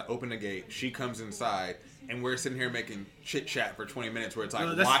downstairs, I open the gate, she comes inside, and we're sitting here making chit chat for 20 minutes where it's like,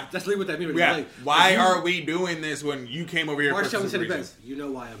 why? That's literally what that means. Yeah, like, why are we doing this when you came over here? Marshall said it best. You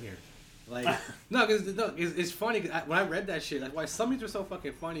know why I'm here. Like, no, because it's funny. Cause when I read that shit, like, why some of these are so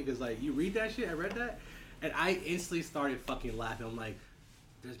fucking funny, because, like, you read that shit, I read that, and I instantly started fucking laughing. I'm like,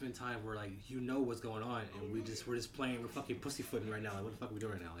 there's been times where, like, you know what's going on, and we're just playing, we're fucking pussyfooting right now. Like, what the fuck are we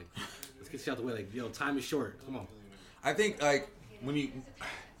doing right now? Like, let's get shit out the way. Like, yo, time is short. Come on. I think, like,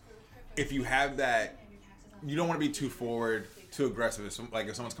 if you have that, you don't want to be too forward, too aggressive. If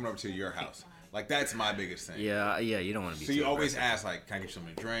someone's coming over to your house. Like, that's my biggest thing. Yeah, you don't want to be. So you always ask, like, can I get you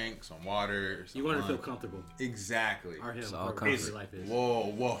something to drink, some water? You want to feel comfortable. Exactly. Or him. It's all comfort. Life is.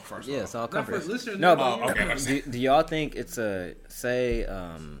 Whoa. First of all, it's all comfort. No, but okay. Do y'all think it's a say?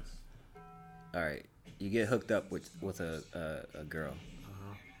 All right, you get hooked up with a girl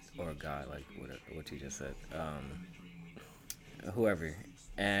or a guy, like what you just said, whoever,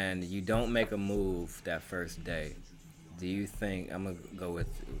 and you don't make a move that first day. Do you think, I'm gonna go with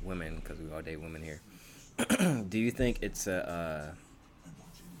women because we all date women here. Do you think it's a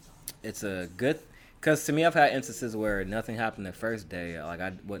good? Because to me, I've had instances where nothing happened the first day. Like,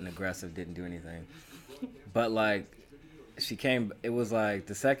 I wasn't aggressive, didn't do anything, but like she came. It was like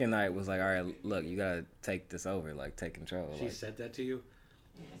the second night was like, all right, look, you gotta take this over, like take control. She like, said that to you?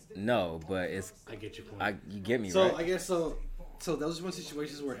 No, but it's. I get your point. You get me, so, right? So I guess so. Those are one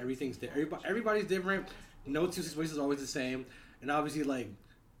situations where everything's different. Everybody's different. No two situations are always the same, and obviously, like,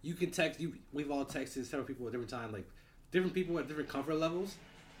 you can text. We've all texted several people at different times, like different people at different comfort levels,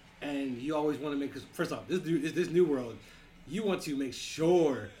 and you always want to make. Cause first off, this new world, you want to make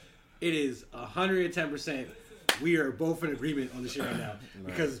sure it is 110%. We are both in agreement on this shit right now,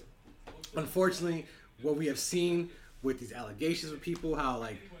 because unfortunately, what we have seen with these allegations with people, how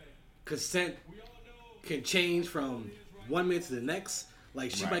like consent can change from 1 minute to the next. Like,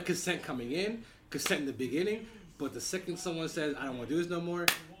 she might consent coming in. Consent in the beginning, but the second someone says I don't want to do this no more,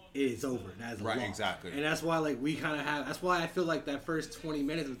 it's over. That's right, law. exactly. And that's why, like, we kind of have. That's why I feel like that first 20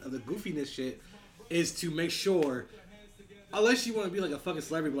 minutes of the goofiness shit is to make sure, unless you want to be like a fucking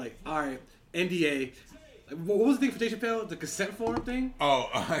celebrity, like, all right, NDA. What was the thing for Dave Chappelle? The consent form thing? Oh,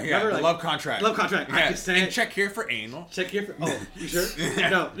 yeah, remember, the like, love contract. Love contract. Yeah. I consent. And check here for anal. Check here for. Oh, you sure?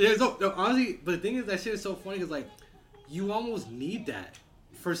 No, honestly, but the thing is, that shit is so funny because, like, you almost need that.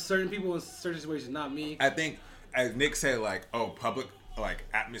 For certain people in certain situations, not me. I think, as Nick said, like, public, like,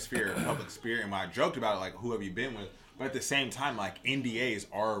 atmosphere, public spirit, and when I joked about it, like, who have you been with? But at the same time, like, NDAs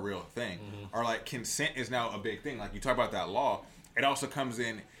are a real thing. Mm-hmm. Or, like, consent is now a big thing. Like, you talk about that law. It also comes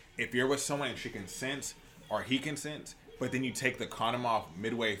in, if you're with someone and she consents, or he consents, but then you take the condom off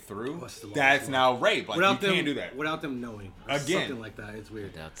midway through, that's now rape. Like, you can't do that. Without them knowing. Or Again. Something like that. It's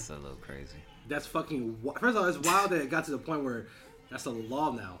weird. That's a little crazy. That's fucking... First of all, it's wild that it got to the point where... That's a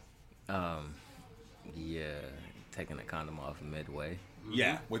law now. Yeah, taking the condom off midway.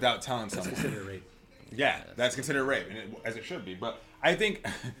 Yeah, without telling someone. That's considered rape. Yeah, that's considered rape, and as it should be. But I think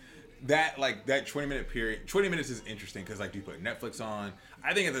that 20-minute period, 20 minutes is interesting because, like, you put Netflix on.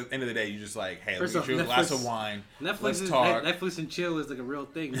 I think at the end of the day, you just like, hey, let's get you a glass of wine. Let's talk. Netflix and chill is like a real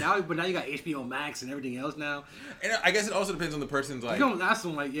thing now, but now you got HBO Max and everything else now. And I guess it also depends on the person's like. You don't ask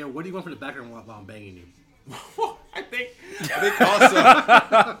them like, yeah, what do you want from the background while I'm banging you? I think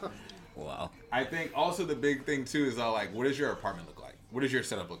also. Wow. I think also the big thing too is like, what does your apartment look like? What does your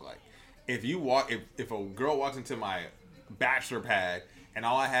setup look like? If you if a girl walks into my bachelor pad and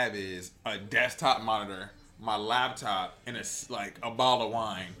all I have is a desktop monitor, my laptop, and a bottle of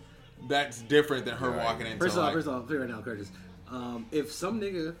wine, that's different than her walking into. First off, I'll tell you right now, Curtis. If some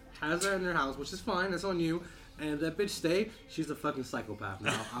nigga has that in their house, which is fine, that's on you. And if that bitch stay, she's a fucking psychopath.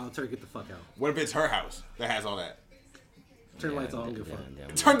 Now I'll tell her to get the fuck out. What if it's her house that has all that? Turn the lights on. I don't give a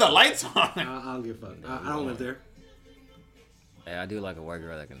fuck. Turn the lights on. I don't give a fuck. I don't live there. Hey, I do like a white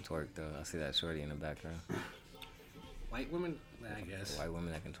girl that can twerk though. I see that shorty in the background. White women, I guess. White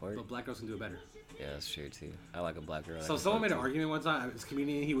women that can twerk. But black girls can do it better. Yeah, that's true too. I like a black girl. So someone made an argument one time. This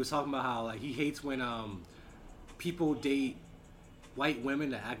comedian, he was talking about how like he hates when people date white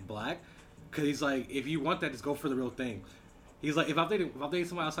women that act black, because he's like, if you want that, just go for the real thing. He's like, if I'm dating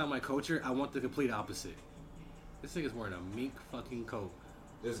someone outside my culture, I want the complete opposite. This thing is wearing a mink fucking coat.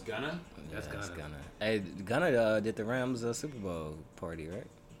 This Gunna? Yeah, that's Gunna. Hey, Gunna did the Rams Super Bowl party, right?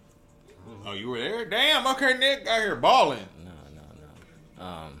 Oh, you were there? Damn. Okay, Nick out here balling.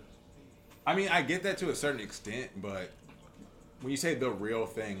 No. I mean, I get that to a certain extent, but when you say the real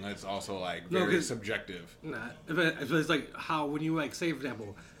thing, that's also like very subjective. Nah, it's like how when you like say for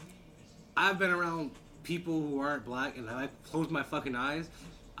example, I've been around people who aren't black, and I close my fucking eyes,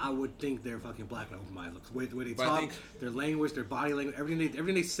 I would think they're fucking black and open my eyes. The way they talk, their language, their body language,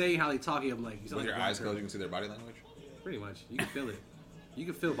 everything they say, how they talk, I'm like, with your eyes closed, you can see their body language. Pretty much, you can feel it. You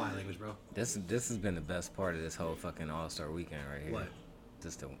can feel body language, bro. This has been the best part of this whole fucking All-Star weekend right here. What?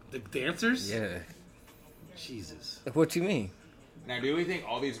 Just the dancers? Yeah. Jesus. What you mean? Now, do we think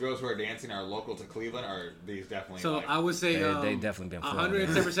all these girls who are dancing are local to Cleveland, or are these definitely? So like, I would say they definitely been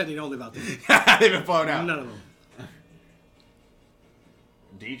 110%. They don't live out there. They've been flown out. None of them.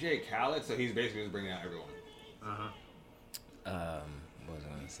 DJ Khaled, so he's basically just bringing out everyone. What was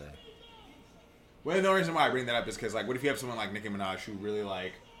I gonna say? Well, the reason why I bring that up is because, like, what if you have someone like Nicki Minaj who really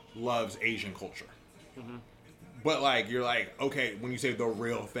like loves Asian culture? Mm-hmm. But like, you're like, okay, when you say the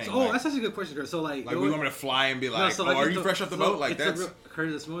real thing. So, like, that's such a good question, girl. So like we want me to fly and be like, no, are you fresh off the boat? Like that's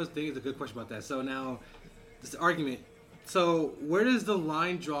Curtis. The smallest thing is a good question about that. So now, this argument. So where does the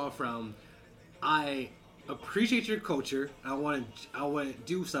line draw from? I appreciate your culture. I want to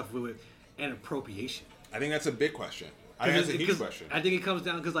do stuff with it, and appropriation. I think that's a big question. I think that's a huge question. I think it comes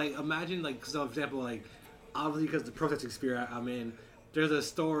down because, like, imagine, like, so for example, like, obviously because the protesting spirit I'm in, there's a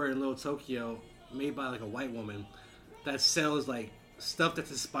store in Little Tokyo made by like a white woman that sells like stuff that's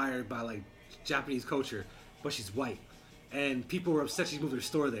inspired by like Japanese culture, but she's white, and people were upset she moved her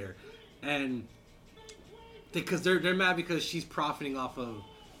store there, and because they're mad because she's profiting off of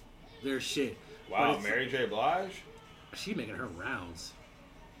their shit. Wow, Mary J. Blige? She making her rounds.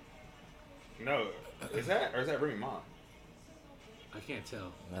 No, is that Remy Ma? I can't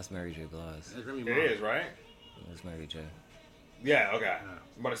tell. That's Mary J. Blige. That's Remy Ma. It is, right? That's Mary J. Yeah, okay.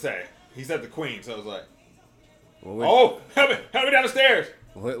 I'm about to say. He said the queen, so I was like, well, help me down the stairs.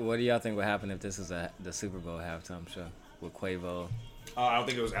 What do y'all think would happen if this is the Super Bowl halftime show with Quavo? I don't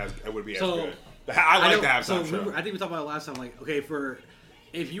think it would be as good. I like the halftime show. I think we talked about it last time. Like, okay,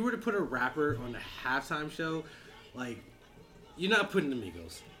 if you were to put a rapper on the halftime show, like, you're not putting the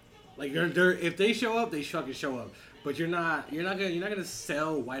Migos. Like, if they show up, they fucking show up. But you're not gonna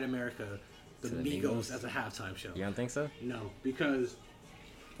sell white America the Migos as a halftime show. You don't think so? No, because.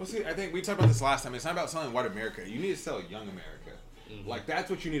 Well, see, I think we talked about this last time. It's not about selling white America. You need to sell young America. Mm-hmm. Like,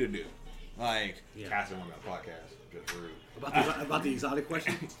 that's what you need to do. Like, Catherine on that podcast. Just rude. About the exotic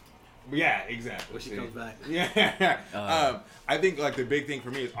question? Yeah, exactly. When she comes back. Yeah. I think, like, the big thing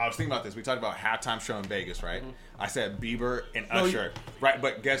for me is, I was thinking about this. We talked about halftime show in Vegas, right? Mm-hmm. I said Bieber and Usher. Right,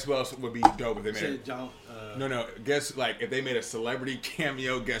 but guess who else would be dope if they made it? No. Guess, like, if they made a celebrity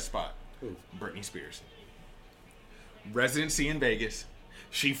cameo guest spot. Who? Britney Spears. Residency in Vegas.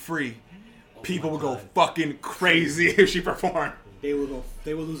 She free. People will go fucking crazy if she performed. They will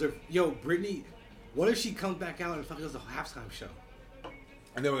lose her. Yo, Britney, what if she comes back out and fucking does a halftime show?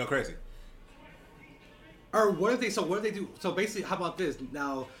 And then we'll go crazy. Or what if they do? So basically, how about this?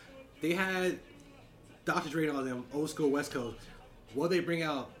 Now, they had Dr. Dre and all them, old school West Coast. What if they bring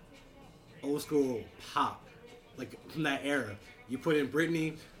out old school pop, like from that era? You put in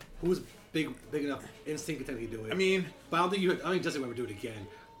Britney, who's big enough instinct to do it. I mean, but I don't think Justin would ever do it again.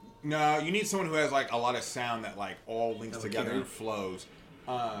 No, you need someone who has like a lot of sound that like all links together and flows.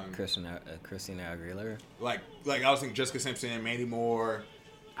 Christina Aguilera. Like I was thinking Jessica Simpson, Mandy Moore.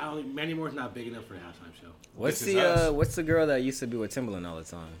 I don't think Mandy Moore's not big enough for the halftime show. What's the girl that used to be with Timbaland all the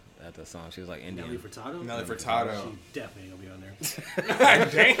time at the song? She was like Indian. Nelly Furtado. She definitely ain't gonna be on there.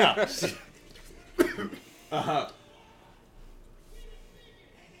 Damn.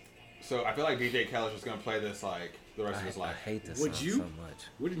 So I feel like DJ Khaled's just gonna play this like the rest of his life. I hate this song so much.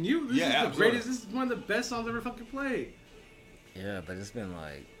 Wouldn't you? This is the greatest. This is one of the best songs ever fucking played. Yeah, but it's been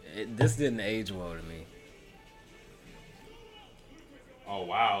like this didn't age well to me. Oh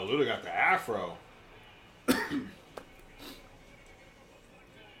wow, Luda got the afro.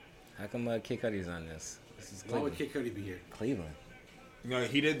 How come Kid Cudi's on this? Why would Kid Cudi be here? Cleveland. No,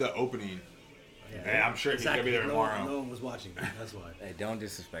 he did the opening. Yeah, And I'm sure he's gonna be there tomorrow. No one was watching. That's why. Hey, don't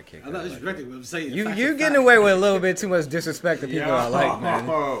disrespect Kid Cudi. I'm not disrespecting, but I'm saying You're getting away with a little bit too much disrespect to people I like, man.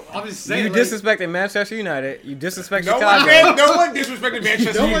 I'm just saying. You disrespected Manchester United. You disrespected No one disrespected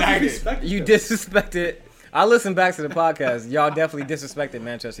Manchester United. You disrespected. I listened back to the podcast. Y'all definitely disrespected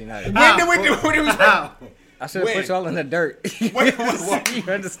Manchester United. When did we How? I should have put y'all in the dirt. What? You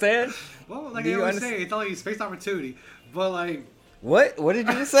understand? Well, like I always say, it's only space opportunity. But like, what did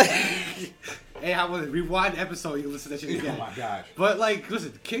you just say? Hey, I want to rewind the episode. You can listen to that shit again. Oh my gosh! But like,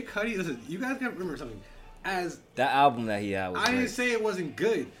 listen, Kid Cudi. Listen, you guys gotta remember something. As that album that he had was I didn't say it wasn't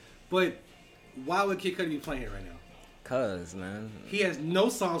good, but why would Kid Cudi be playing it right now? Cause man, he has no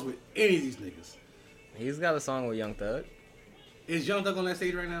songs with any of these niggas. He's got a song with Young Thug. Is Young Thug on that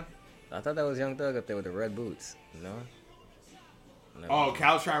stage right now? I thought that was Young Thug up there with the red boots. No. Oh,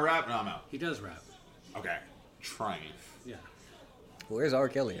 Cal's trying to rap? No, I'm out. He does rap. Okay. Trying. Yeah. Where's R.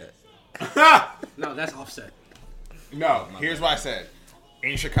 Kelly at? No, that's Offset. No, here's what I said.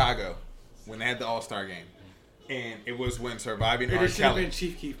 In Chicago, when they had the All-Star game, and it was when Surviving R. It should have Kelly. been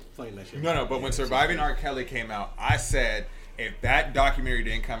Chief Keef playing that shit. No, but when Surviving R. Kelly came out, I said if that documentary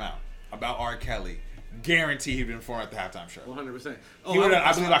didn't come out about R. Kelly, guarantee he'd been performing at the halftime show. 100%. He would have.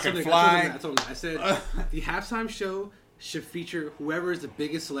 I believe I could fly. I said the halftime show should feature whoever is the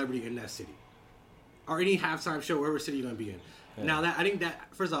biggest celebrity in that city, or any halftime show, wherever city you're gonna be in. Yeah. Now that I think that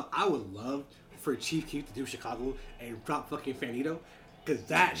first off, I would love for Chief Keef to do Chicago and drop fucking Fanito, because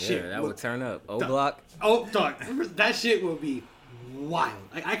that shit that would turn up. O Block. Oh, dog, that shit will be wild.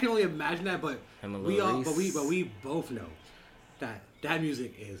 Like, I can only imagine that, but we both know that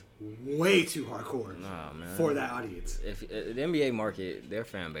music is way too hardcore for that audience. If the NBA market, their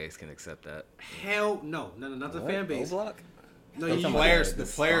fan base can accept that. Hell no, not the fan base. O Block. No, the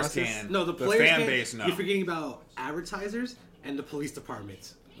players can. No, the players fan can. Base no. You're forgetting about advertisers and the police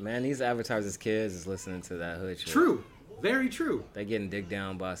departments. Man, these advertisers' kids is listening to that hood shit. True. Very true. They getting digged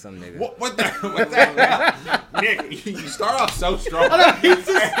down by some nigga. What the? Nick, you start off so strong.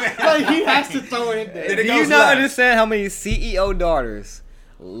 He has to throw it in there. Do you not understand how many CEO daughters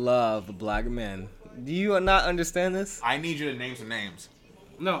love black men? Do you not understand this? I need you to name some names.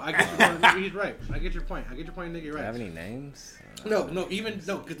 No, I get your point. He's right. I get your point, nigga. You're right. Do you have any names? No,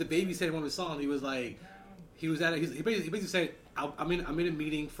 because the baby said in one of his songs, he was like, he basically said, I'm in a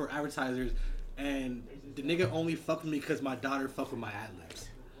meeting for advertisers, and the nigga only fucked with me because my daughter fucked with my ad libs.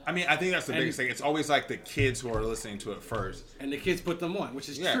 I mean, I think that's the biggest thing. It's always like the kids who are listening to it first, and the kids put them on, which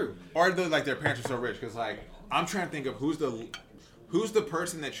is true. Or like their parents are so rich, because like I'm trying to think of who's the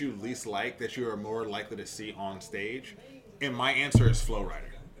person that you least like that you are more likely to see on stage, and my answer is Flo Rida.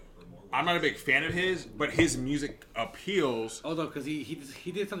 I'm not a big fan of his, but his music appeals. Oh no, because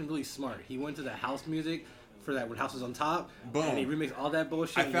he did something really smart. He went to the house music for that when House was on top. Boom. And he remixed all that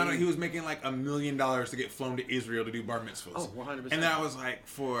bullshit. I found out he was making like $1 million to get flown to Israel to do bar mitzvahs. Oh, 100%. And then I was like,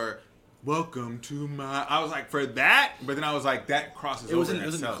 for welcome to my. I was like, for that, but then I was like, that crosses over. It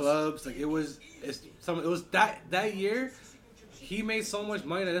was in the clubs. Like it was that year. He made so much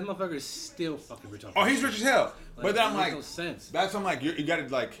money that this motherfucker is still fucking rich. Oh, he's rich as hell. But then I'm like, no sense. That's I'm like, you got to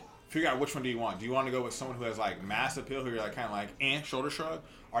like figure out which one do you want. Do you want to go with someone who has like mass appeal, who you're like kind of like shoulder shrug,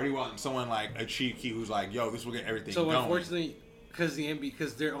 or do you want someone like a Chief Keef who's like, yo, this will get everything going? So unfortunately,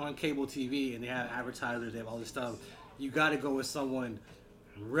 because they're on cable TV and they have advertisers, they have all this stuff. You got to go with someone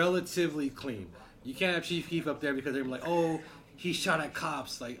relatively clean. You can't have Chief Keef up there because they're like, oh, he shot at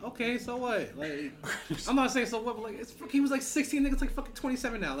cops. Like, okay, so what? Like, I'm not saying so what, but like, he was like 16, niggas like fucking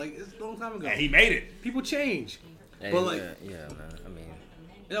 27 now. Like, it's a long time ago. Yeah, he made it. People change. Hey, but like, yeah, man. I mean,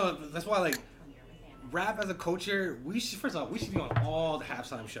 you know, that's why like rap as a culture, we should be on all the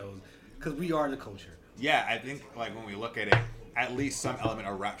halftime shows because we are the culture. Yeah, I think like when we look at it, at least some element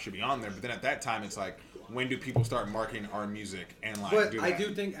of rap should be on there. But then at that time, it's like, when do people start marketing our music and like? But I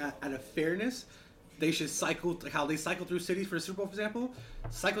do think at a fairness, they should cycle like how they cycle through cities for the Super Bowl, for example.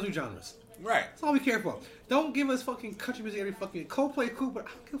 Cycle through genres. Right. That's all we care for. Don't give us fucking country music every fucking Coldplay, cool, but I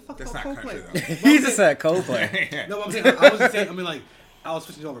don't give a fuck That's about not Coldplay. Country, he just said Coldplay. No, I'm saying I wasn't saying. I mean, like I was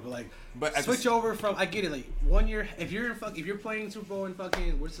switching over, but like switch over from. I get it. Like 1 year, if you're playing Super Bowl in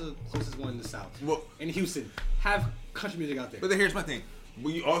fucking what's the closest one in the South? Well, in Houston, have country music out there. But then here's my thing.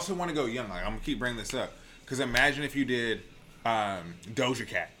 We also want to go young. Like I'm gonna keep bringing this up because imagine if you did Doja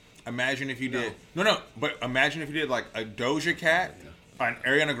Cat. Imagine if you did but imagine if you did like a Doja Cat, an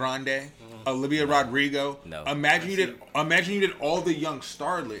Ariana Grande, Olivia Rodrigo. No. Imagine you did all the young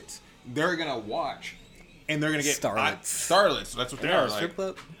starlets. They're gonna watch, and they're gonna get starlets. Starlets. That's what they are. Strip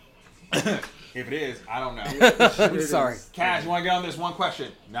club. If it is, I don't know. I'm sorry. Cash, you want to get on this one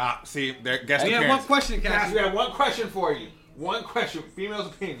question? Nah, see, guess the Yeah, one question, Cash, Cash. we have one question for you. One question, female's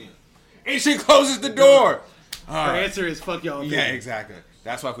opinion. And she closes the door. Her answer is fuck y'all. Yeah, exactly.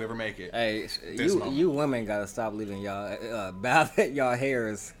 That's why if we ever make it. Hey, This moment. you women gotta stop leaving y'all y'all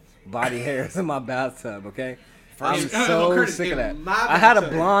hairs, body hairs in my bathtub, okay? I'm so Curtis, sick of that. in my I had a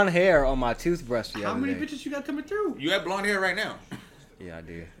bathtub. blonde hair on my toothbrush the How other many day. bitches you got coming through? You have blonde hair right now. Yeah, I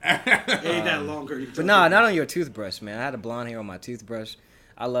do. It ain't that longer. But nah, not on your toothbrush, man. I had a blonde hair on my toothbrush.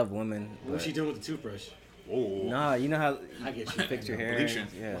 I love women. What's she doing with the toothbrush? Oh. Nah, you know how I get you. fix your hair. Bleaching.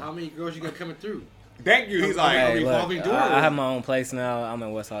 Yeah. How many girls you got coming through? Thank you. He's like, Hey, revolving look, door. I have my own place now. I'm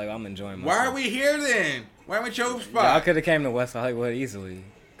in West Hollywood. I'm enjoying myself. why are we here then? Why aren't we your Yeah, I spot? could have came to West Hollywood easily.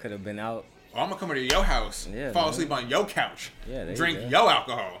 Could have been out. I'm gonna come to your house, Yeah, fall man. asleep on your couch, Yeah, there you drink go. your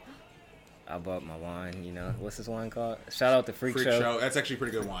alcohol. I bought my wine. You know what's this wine called? Shout out to Freak Show. That's actually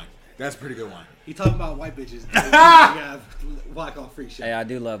pretty good wine. That's pretty good wine. He talking about white bitches. Yeah, black on freak shit. Hey, I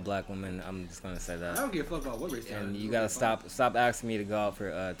do love black women. I'm just gonna say I that. don't give a fuck about what race they And are. you gotta stop asking me to go out for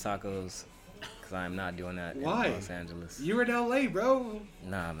tacos, cause I am not doing that Why? in Los Angeles. You in LA, bro.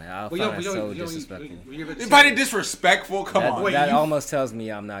 Nah, man, I Well, find that so disrespectful. You find it disrespectful? Come That, on. Wait, that you- almost tells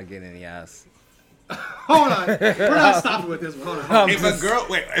me I'm not getting any ass. Hold on. We're not stopping with this one. Hold on.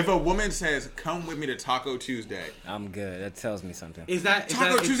 If a woman says, "Come with me to Taco Tuesday," I'm good. That tells me something. Is that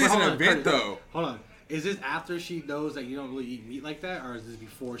Taco Tuesday's hold an on, event, Curtis, though. Hold on. Is this after she knows that you don't really eat meat like that, or is this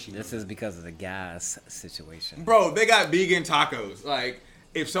before she? This is because of the gas situation. bro, they got vegan tacos. Like,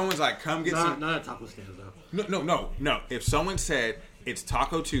 if someone's like, "Come get some," not a taco stand though. no. If someone said it's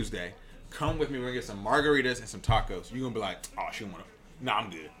Taco Tuesday, come with me. We're gonna get some margaritas and some tacos. You gonna be like, "Oh, she want to." Nah, I'm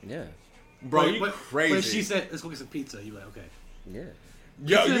good. Yeah, Bro, But- you but- crazy. But she said, "Let's go get some pizza." You like, okay? yeah.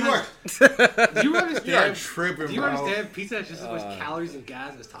 Yo, Pizza you has- are. Do you understand? You are tripping, Do you bro. understand? Pizza has just as much calories and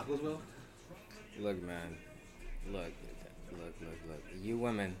gas as tacos will. Look, man. Look. You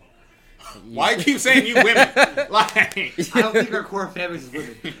women. Why you keep saying you women? Like, I don't think our core families is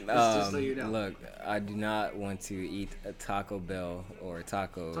women. Just so you know. Look, I do not want to eat a Taco Bell or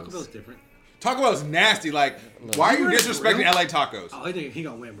tacos. Taco Bell's different. Taco Bell's nasty. Like, why are you You disrespecting grill? LA tacos? Oh, he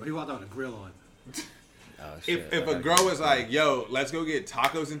gonna win, bro. He walked out with a grill on. Oh, shit. If a girl was like, "Yo, let's go get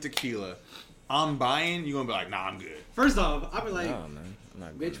tacos and tequila," I'm buying. You gonna be like, "Nah, I'm good." First off, I'll be like, No, man. I'm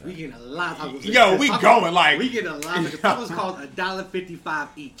not going bitch, to we that. getting a lot of tacos. Yo, we going, like- we getting a lot. Because tacos cost $1.55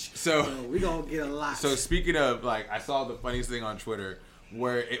 each. So- we gonna get a lot. So speaking of, like, I saw the funniest thing on Twitter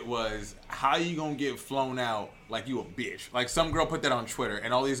where it was, "How you gonna get flown out like you a bitch?" Like, some girl put that on Twitter,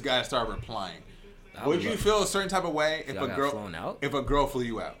 and all these guys started replying. I Would would you love- feel a certain type of way if Y'all a got girl flown out? if a girl flew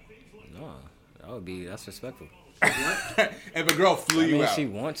you out? No, that's respectful. If a girl flew I mean, you out, she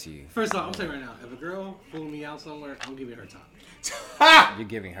wants you. First off, I'm saying right now, if a girl flew me out somewhere, I'm giving her top. You're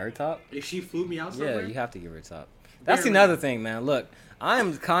giving her top? If she flew me out Yeah, somewhere, you have to give her top. That's Very another thing, man. Look, I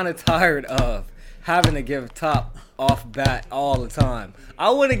am kind of tired of having to give top off bat all the time. I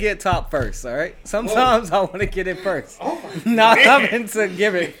want to get top first, all right? Sometimes I want to get it first. Not man. having to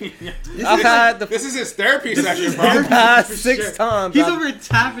give it. I've had the this is his therapy session, is bro. therapy. past For 6 sure. times. He's I've- over here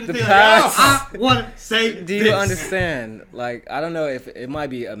tapping the thing past- like, I want to say Do you this. understand? Like, I don't know if it might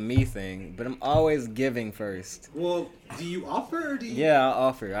be a me thing, but I'm always giving first. Well, do you offer or do you? Yeah, I'll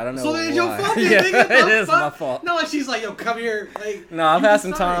offer. I don't know So then it's your why. fault. Yeah, nigga. it The is my fuck? fault. No, and she's like, yo, come here. Like, No, I've you had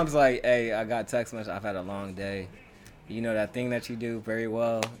some decide. times like, hey, I got text message. I've had a long day. You know that thing that you do very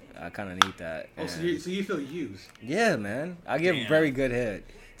well. I kind of need that. Oh, so And- you feel used. yeah, man. I give Damn. very good head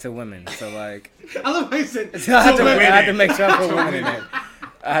to women. So like, I love how you said. I had to, women. I had to make sure I put women in there.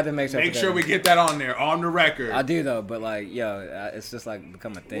 I had to make sure. I Make put sure that we in. get that on there, on the record. I do though, but like, yo, it's just like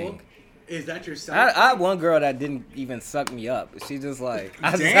become a thing. Well, is that your I self? had one girl that didn't even suck me up. She just like,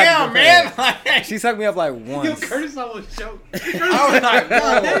 I just had to Damn, give her man. head. Like, She sucked me up like Yo, once. Curtis almost choked. I was like,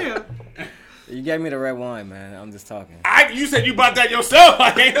 God whoa. damn. You gave me the red wine, man. I'm just talking. You said you bought that yourself.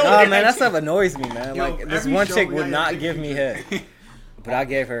 Like, ain't no Nah, way man, that stuff annoys me, man. Yo, Like, this every one show chick we would got not a give me head, picture. but I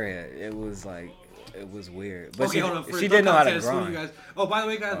gave her head. It was like, it was weird. But Okay, hold on. she didn't know how to context, who you grind. guys. Oh, by the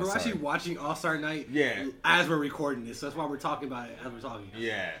way, guys, Oh, we're sorry. actually watching All Star Night. Yeah. As we're recording this, so that's why we're talking about it as we're talking.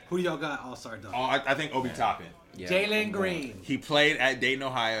 Yeah. Who do y'all got All Star done? Oh, I think Obi Toppin. Yeah, Jalen I'm Green. He played at Dayton,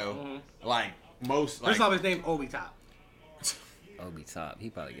 Ohio. Like most. Like, First off, his name Obi Top. going. Obi top.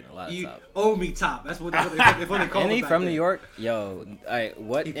 He probably getting a lot of You top. Obi Top. That's what they call And him. he back from then. New York? Yo,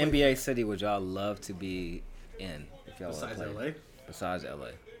 what He played- NBA city would y'all love to be in if y'all Besides play? LA. Besides LA.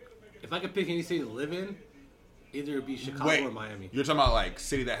 If I could pick any city to live in, either it'd be Chicago Wait, or Miami. you're talking about like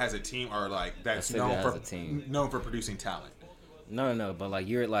city that has a team or like that's city known that for has a team. known for producing talent. No. But like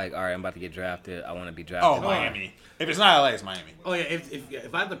you're like, all right, I'm about to get drafted. I want to be drafted. Oh, Miami. If it's not LA, it's Miami. Oh yeah,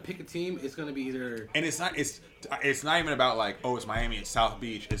 if I have to pick a team, it's gonna be either. And it's not even about like, oh, it's Miami, it's South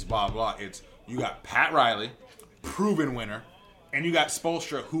Beach, it's blah blah. It's you got Pat Riley, proven winner, and you got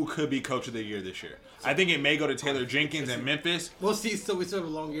Spoelstra, who could be coach of the year this year. I think it may go to Taylor Jenkins in Memphis. We'll see. So we still have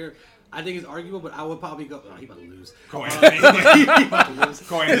a long year. I think it's arguable, but I would probably go. Oh, he about to lose. Cole Anthony. He about to lose.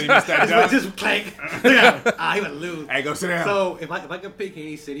 Cole Anthony missed that dunk. Just clank. Yeah. He about to lose. Hey, go sit down. So if I could pick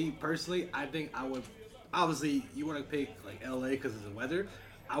any city personally, I think I would. Obviously, you want to pick like LA because of the weather.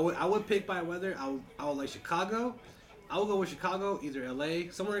 I would pick by weather. I would like Chicago. I would go with Chicago, either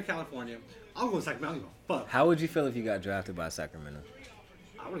LA, somewhere in California. I'll go with Sacramento. I don't give a fuck. How would you feel if you got drafted by Sacramento?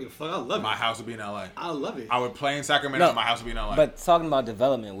 I don't give a fuck. I love it. My house would be in LA. I love it. I would play in Sacramento. No, my house would be in LA. But talking about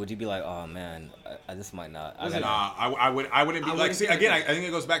development, would you be like, oh man, this might not? I wouldn't be like. See, again, I think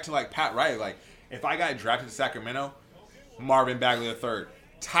it goes back to like Pat Riley. Like, if I got drafted to Sacramento, Marvin Bagley III,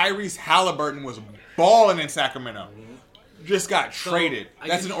 Tyrese Halliburton was balling in Sacramento. Just got traded.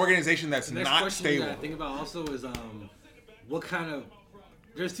 That's an organization that's not stable. The thing about also is what kind of.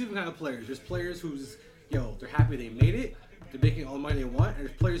 There's two kind of players. There's players who's they're happy they made it. They're making all the money they want, and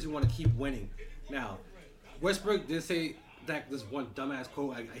there's players who want to keep winning. Now, Westbrook did say that this one dumbass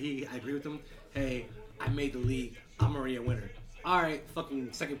quote. I agree with him. Hey, I made the league. I'm already a winner. All right,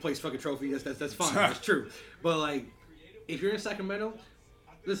 fucking second place, fucking trophy. That's fine. That's true. But like, if you're in Sacramento,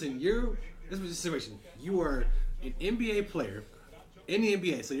 listen. This was the situation. You are an NBA player in the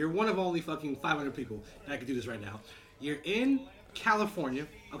NBA, so you're one of only fucking 500 people that can do this right now. You're in California.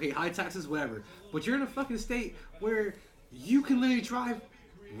 Okay, high taxes, whatever. But you're in a fucking state where you can literally drive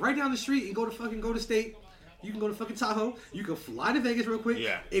right down the street and go to state. You can go to fucking Tahoe. You can fly to Vegas real quick.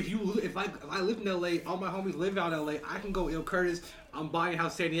 Yeah. If I live in LA, all my homies live out in LA. I can go Il Curtis. I'm buying a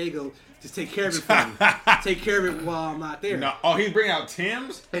house San Diego. Just take care of it for me. Take care of it while I'm not there. No. Oh, he's bringing out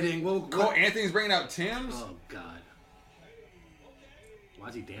Tim's. And then Cole Anthony's bringing out Tim's. Oh God. Why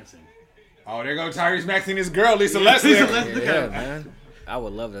is he dancing? Oh, there go Tyrese Maxey and his girl Lisa Leslie. Yeah, man. I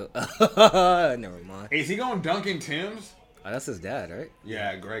would love to. Never mind. Is he going Dunkin' Tim's? Oh, that's his dad, right?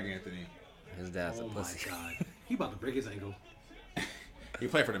 Yeah, Greg Anthony. His dad's a Oh my pussy. God. He about to break his ankle. He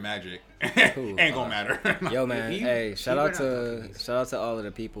played for the Magic. Cool. Ain't gonna matter. Yo, man. Hey, shout out to better all of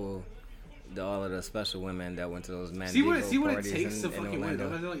the people, all of the special women that went to those man. See what it takes to fucking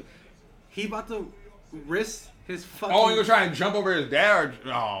win. Like, he about to risk his fucking. Oh, he was trying to jump over his dad?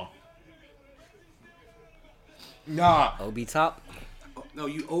 Oh. Nah. OB top. Oh, no,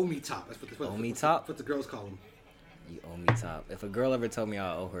 you owe me top. That's Owe me top? What the girls call him. You owe me top. If a girl ever told me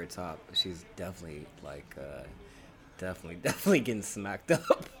I owe her top, she's definitely like, definitely getting smacked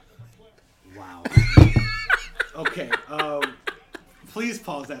up. Wow. Okay. Please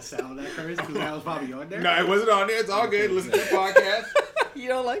pause that sound, that Curtis, because that was probably on there. No, it wasn't on there. It's all good. Listen to the podcast. You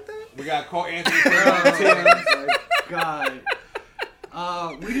don't like that? We got Cole Anthony. Oh my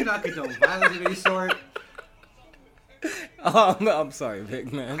God. We do not condone violence of any sort. I'm sorry,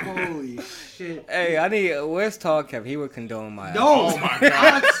 big man. Holy shit. Hey, where's Tall Kev? He would condone my. No. Oh my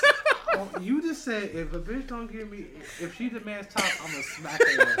God. You just said if a bitch don't give me, if she demands top, I'm gonna smack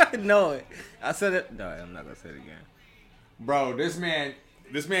her. No, I said it. No, I'm not gonna say it again. Bro, this man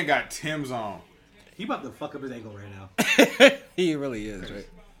got Tim's on. He about to fuck up his ankle right now. He really is, right?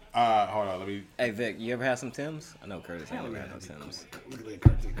 Hold on, let me. Hey Vic, you ever had some Tims? I know Curtis ain't never had no Tims. Look at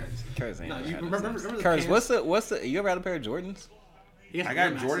Curtis. Curtis ain't No, never you had remember no Tims. the Curtis, pants? what's the? You ever had a pair of Jordans? I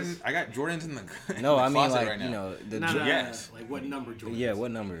got Jordans in the No, in the I mean closet like right now. you know the. Yes. Like what number Jordans? Yeah,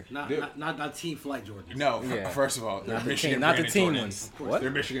 what number? Not Team Flight Jordans. No, Yeah. first of all, they're Not the Michigan team, not the branded team Jordans. ones. What?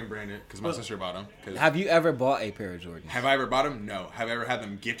 They're Michigan branded because my sister bought them. Have you ever bought a pair of Jordans? Have I ever bought them? No. Have I ever had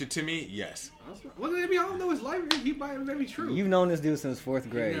them gifted to me? Yes. Well, I mean, I don't know his life. He might have be true. You've known this dude since 4th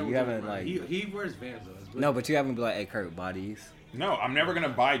grade. You haven't like. He wears Vans though. No, but you haven't been like, hey Kurt, buy these. No, I'm never gonna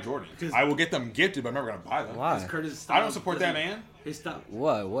buy Jordans. I will get them gifted, but I'm never gonna buy them. Why? Curtis I don't support that man. His style.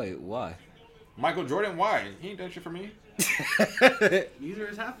 What? Wait, why? Michael Jordan, why? He ain't done shit for me. These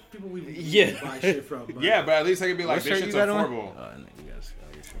are half the people we Yeah. buy shit from. Yeah, but at least I could be like, What this shirt shit's you got on? affordable. Oh, no, you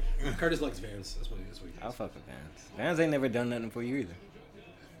guys. Curtis likes Vans. That's what he I'll does. fuck with Vans. Vans ain't never done nothing for you either.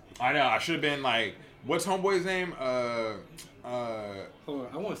 I know. I should have been like, what's homeboy's name? Hold on,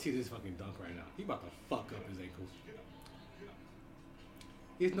 I want to see this fucking dunk right now. He about to fuck up his ankles.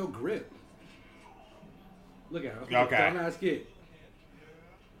 He has no grip. Look at him. Okay. Dumbass kid.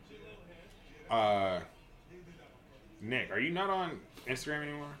 Nick, are you not on Instagram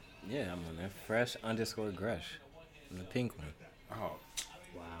anymore? Yeah, I'm on there. Fresh_Gresh. I'm the pink one. Oh,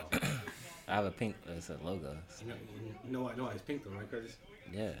 Wow. I have a pink. It's a logo. You know why it's pink though, right, Curtis?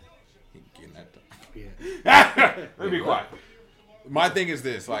 Yeah. he getting that done. Yeah. Let me be quiet. My thing is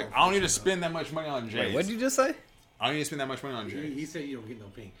this: like, I don't need to spend that much money on Jays. Wait, what did you just say? I don't need to spend that much money on Jays. He said you don't get no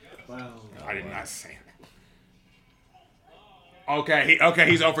pink. Wow. I did not say that. Okay,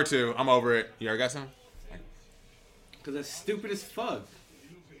 he's over 2. I'm over it. You already got some? Because that's stupid as fuck.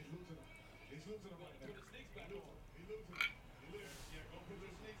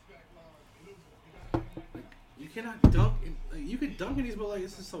 You cannot dunk. You could dunk in these, but like,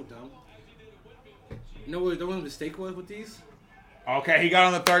 this is so dumb. You know what the mistake was with these? Okay, he got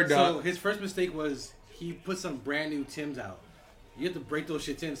on the third dunk. So his first mistake was he put some brand new Timbs out. You have to break those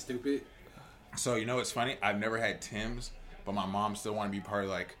shits in, stupid. So you know what's funny? I've never had Tim's, but my mom still wanted to be part of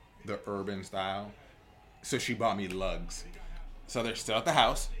like the urban style. So she bought me lugs. So they're still at the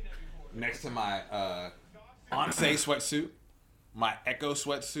house, next to my Onse sweatsuit, my Echo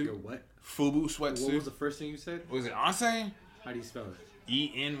sweatsuit, Your what? Fubu sweatsuit. What was the first thing you said? Was it Onse? How do you spell it?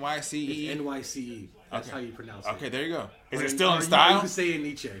 ENYCE. It's NYCE. That's Okay. how you pronounce it. Okay, there you go. Is Or it still in You style? can say it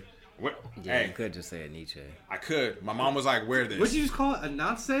Nietzsche. What? Yeah, Hey, you could just say a Nietzsche. I could. My mom was like, "Wear this." What'd you just call it? A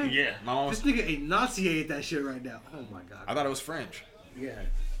Nazi? Yeah, my mom was. This nigga enunciated that shit right now. Oh my god. I thought it was French. Yeah.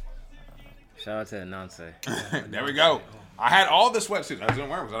 Shout out to Ananse. There we go. I had all the sweatsuits. I just didn't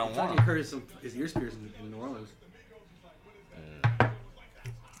wear them because I don't I want thought them. you heard his ears pierced in New Orleans. I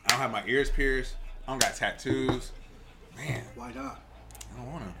don't have my ears pierced. I don't got tattoos. Man, Why not? I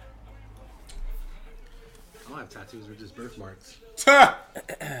don't want I don't have tattoos. They're just birthmarks. them.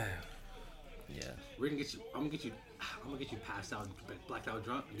 Yeah. We're gonna get you. I'm gonna get you passed out, blacked out,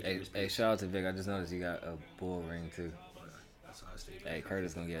 drunk. And get your Hey, ears hey, pierced. shout out to Vic. I just noticed you got a bull ring too. That's how I stay. Hey,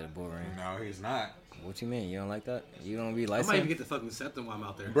 Curtis gonna get a bull ring. No, he's not. What you mean? You don't like that? You don't be I might even licensed? get the fucking septum while I'm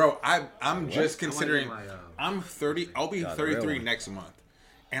out there. Bro, I'm just I might considering. get my, I'm 30. I'll be Got the real 33 one. next month,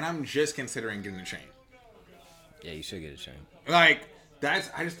 and I'm just considering getting a chain. Yeah, you should get a chain. Like that's.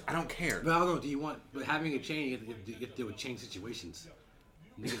 I don't care. But I don't know. Do you want? But having a chain, you have to deal with chain situations.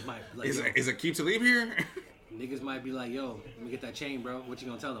 Niggas might like. Is it keep to leave here? Niggas might be like, "Yo, let me get that chain, bro. What you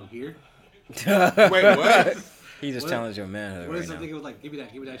gonna tell them here?" Wait, what? He just What? challenged your manhood What right if now. something was like, "Give me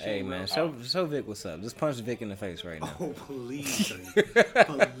that chain, Hey bro." man, show Vic what's up. Just punch Vic in the face right now. Oh please,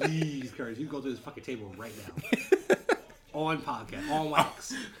 Curtis. Please, Curtis. You go to this fucking table right now. On podcast, on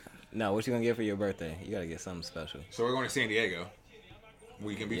wax. No, what you gonna get for your birthday? You gotta get something special. So we're going to San Diego.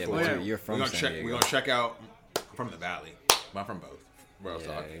 Weekend Yeah, before. but you're from we're gonna San check. Diego. We're gonna check out. I'm from the Valley. But I'm from both. Bro, Yeah,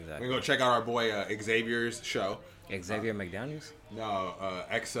 so exactly. we're gonna check out our boy Xavier's show. Xavier McDaniels? No,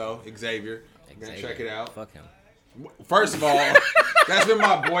 XO Xavier. We're gonna check it out. Fuck him. First of all, that's been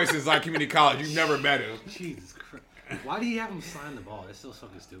my boy since like community college. You've never met him. Jesus Christ. Why do you have him sign the ball? That's still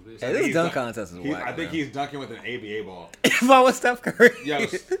fucking stupid. Hey, this He's dunk dunk- contest is He- whack. I think man. he's dunking with an ABA ball. If I was Steph Curry. Yo,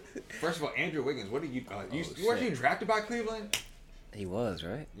 first of all, Andrew Wiggins. What did you? You weren't shit. you drafted by Cleveland? He was,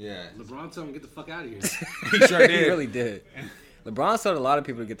 right? Yeah, LeBron told him get the fuck out of here. he sure He did. really did. LeBron told a lot of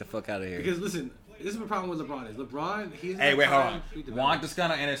people to get the fuck out of here. Because listen, this is the problem with LeBron is LeBron. He's Hey, wait, hold on. He Juan developed.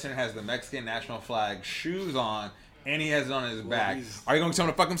 Toscano Anderson has the Mexican national flag shoes on, and he has it on his back. he's- Are you going to tell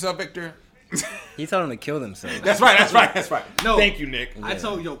him to fuck himself, Victor? He told him to kill themselves. That's right. That's right. That's right. No. Thank you, Nick. I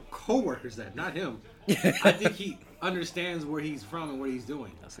told your coworkers that, not him. I think he understands where he's from and what he's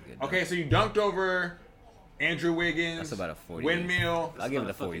doing. That's a good Okay, so you dunked over Andrew Wiggins. That's about a 40. Windmill. I'll give it a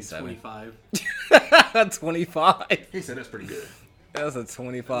It's about fucking 47. 25. 25. He said that's pretty good. That's a Oh,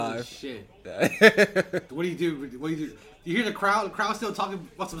 25. shit. What do you do? What do you do? You hear the crowd? The crowd's still talking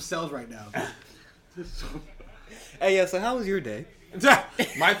about some sales right now. Hey, yeah, so how was your day?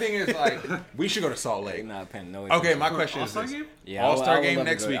 My thing is like we should go to Salt Lake. Not paying no Okay, attention. my question is All-Star this: game? Yeah, All-Star I would game love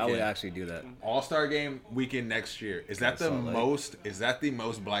to next go. I would weekend. actually do that. All-Star game weekend next year. Is that the Salt Lake. most? Is that the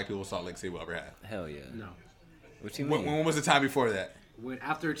most black people Salt Lake City will ever have? Hell yeah. No. What you When, mean? when was the time before that? When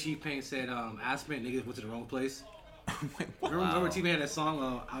after Chief Payne said, Aspen, niggas went to the wrong place. Wait, what? Remember Chief Payne had that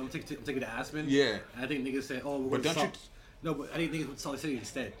song, I'm taking to Aspen? Yeah. And I think niggas said, oh, we're But going to don't Salt. No, but I think niggas went to Salt Lake City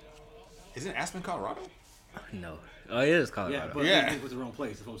instead. Isn't Aspen, Colorado? No. Oh, it is Yeah, Colorado. but Yeah. niggas went to the wrong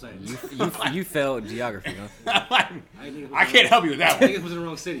place. That's what I'm saying. You failed geography, huh? I can't help you with that Niggas one. was in the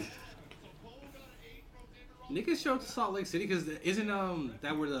wrong city. Niggas showed up to Salt Lake City because isn't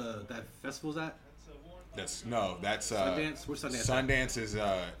that where that festival's at? That's Sundance? Where's Sundance at? Sundance is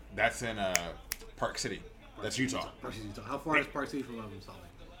that's in Park City. That's Utah. Park City, Utah. How far is Park City from Salt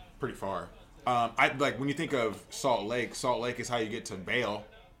Lake? Pretty far. I like when you think of Salt Lake. Salt Lake is how you get to Vail,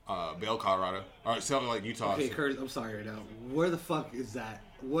 Colorado, or Salt Lake, Utah. Okay, Curtis, I'm sorry right now. Where the fuck is that?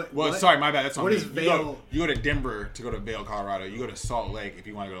 What? Well, what? sorry, my bad. That's on What me. is You Vail? go to Denver to go to Vail, Colorado. You go to Salt Lake if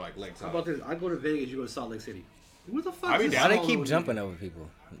you want to go to like Lakeside. How about this? I go to Vegas, you go to Salt Lake City. What the fuck? I'd be is this down. Why Why they small keep little jumping nigga? over people?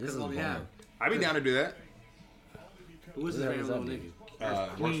 This is That's all they have. boring. I'd be down to do that. Who is Who this the hell random is little that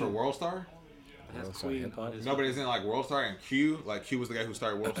nigga? Works for WorldStar. That's World Star Queen Hip Hop. on his- Nobody's in like World Star and Q. Like Q was the guy who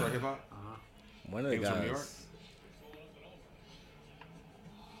started World Star Hip Hop. One of the He was from New York? guys.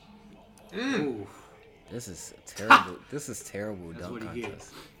 Ooh. This is terrible. This is terrible That's dunk what he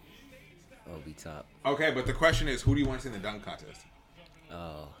contest. OB top. Okay, but the question is, who do you want to see in the dunk contest?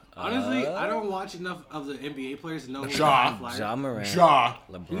 Oh. Honestly, I don't watch enough of the NBA players to know who's Ja. the flyer. Ja Morant. Ja,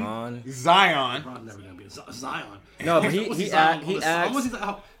 LeBron. Zion. LeBron's never gonna be Zion. No, but I wanna see he Zion on the- asked. I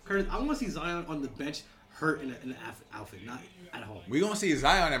want to see Zion on the bench, hurt in an outfit, not at home. We gonna see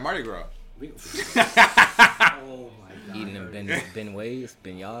Zion at Mardi Gras. Oh my god. Eating them Ben Ways,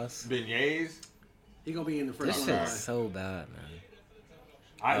 Ben Yas. Beignets. He gonna be in the first This one. shit line. is so bad,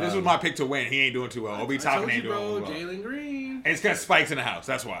 man. This was my pick to win. He ain't doing too well. Obi I Toppin told ain't you, doing bro. well. Jalen Green. It's because Spike's in the house.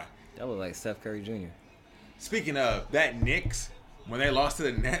 That's why. That was like Steph Curry Jr. Speaking of that, Knicks when they lost to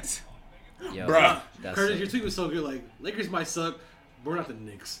the Nets, Yo, Bruh. that's Curtis, it. your tweet was so good. Like Lakers might suck, but we're not the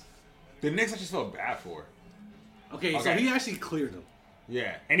Knicks. the Knicks I just felt bad for. Okay, so Okay. he actually cleared them.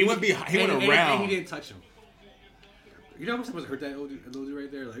 Yeah, and he went behind. He went And around. he didn't touch him. You know how much supposed to hurt that little dude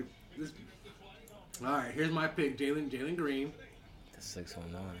right there? Like this. All right, here's my pick, Jalen Green. The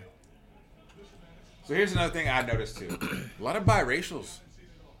 619. So here's another thing I noticed too: a lot of biracials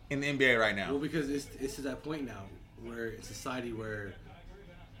in the NBA right now. Well, because it's to that point now where it's a society where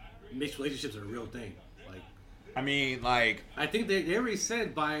mixed relationships are a real thing. Like I mean, like, I think they already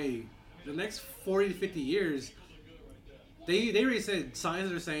said by the next 40 to 50 years, they already said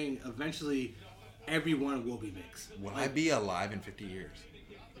scientists are saying eventually everyone will be mixed. will I be alive in 50 years?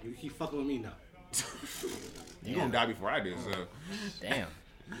 You keep fucking with me now. You gonna die before I do, so. Damn.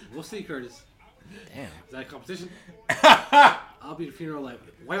 We'll see, Curtis. Damn. Is that a competition? I'll be at the funeral like,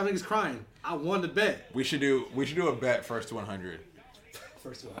 why y'all niggas crying? I won the bet. We should do a bet first to 100.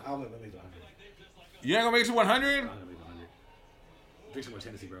 First of all, I'm gonna make it 100. You ain't gonna make it to 100? I'm gonna make it 100. Drink some more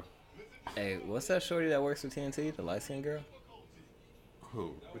Tennessee, bro. Hey, what's that shorty that works with TNT? The light skinned girl?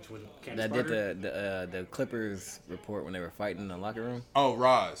 Who? Which one? Candace That did Parker? the Clippers report when they were fighting in the locker room? Oh,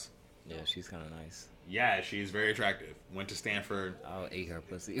 Roz. Yeah, she's kind of nice. Yeah, she's very attractive. Went to Stanford. I'll eat her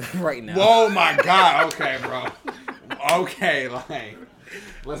pussy right now. Whoa, my God. Okay, bro. Okay, like,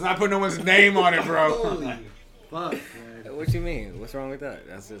 let's not put no one's name on it, bro. Holy fuck, man. What you mean? What's wrong with that?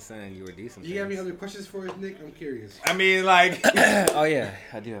 That's just saying you were decent. Do you have any other questions for us, Nick? I'm curious. I mean, like. Oh yeah,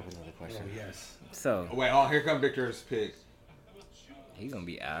 I do have another question. Oh, yes. So Wait, oh, here come Victor's pick. he's gonna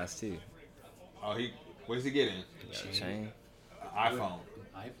be ass too. Oh, what is he getting? He got a chain. iPhone.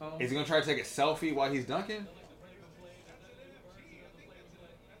 iPhone? Is he gonna try to take a selfie while he's dunking? Oh my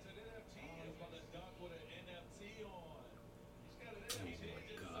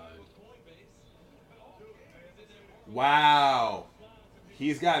god. Wow.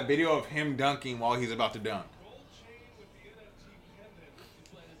 He's got video of him dunking while he's about to dunk.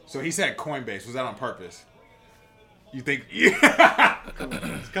 So he said Coinbase. Was that on purpose? You think?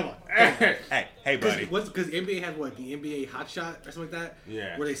 Come on. hey, buddy. Because NBA has what? The NBA Hot Shot or something like that?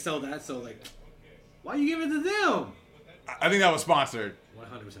 Yeah. Where they sell that, so like, why you give it to them? I think that was sponsored.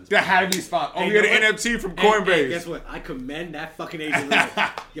 100%. That had to be sponsored. Oh, Hey, we got you know an what? NFT from Hey, Coinbase. hey, guess what? I commend that fucking agent.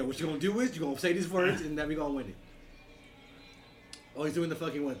 Like, yo, what you gonna do is you gonna say these words and then we gonna win it. Oh, he's doing the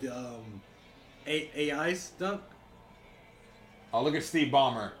fucking what? The AI's dunk. Oh, look at Steve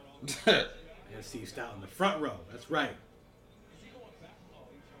Ballmer. And Steve Stout in the front row. That's right.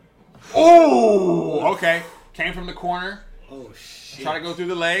 Oh, okay. Came from the corner. Oh shit. Tried to go through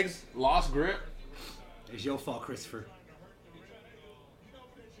the legs. Lost grip. It's your fault, Christopher.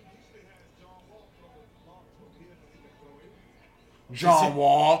 John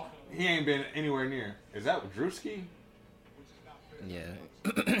Wall. He ain't been anywhere near. Is that Drewski? Yeah.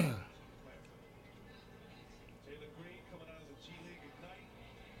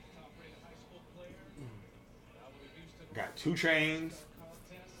 Got 2 chains.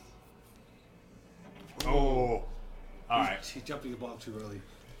 Oh. All right. He jumped in the ball too early.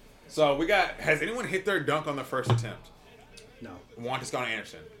 So we got. Has anyone hit their dunk on the first attempt? No. Juan Toscano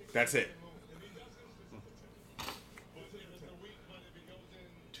Anderson. That's it.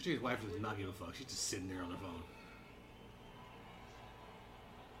 His wife does not give a fuck. She's just sitting there on the phone.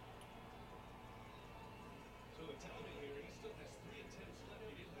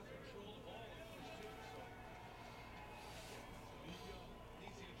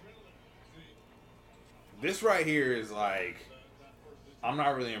 This right here is like, I'm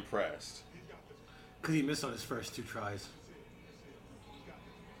not really impressed. Because he missed on his first 2 tries.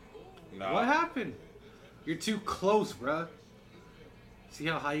 No. What happened? You're too close, bruh. See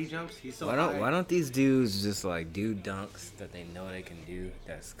how high he jumps? He's so high. Why don't these dudes just like do dunks that they know they can do?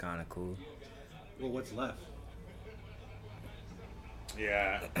 That's kind of cool. Well, what's left?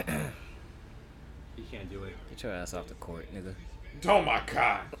 Yeah. He can't do it. Get your ass off the court, nigga. Oh my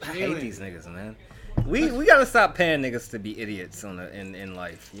god. I hate these niggas, man. We gotta stop paying niggas to be idiots in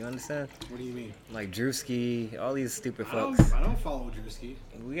life. You understand? What do you mean? Like Drewski, all these stupid I folks. don't follow Drewski.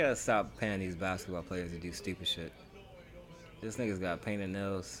 We gotta stop paying these basketball players to do stupid shit. This nigga's got painted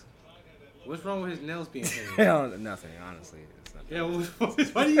nails. What's wrong with his nails being painted? Nothing, honestly. It's nothing. Yeah,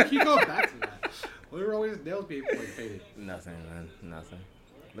 why do you keep going back to that? What's wrong with his nails being painted? Nothing, man. Nothing.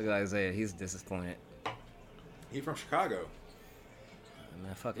 Look at Isaiah. He's disappointed. He from Chicago.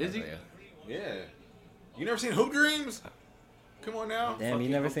 Man, fuck Is he? Isaiah. Yeah. You never seen Hoop Dreams? Come on now. Damn, you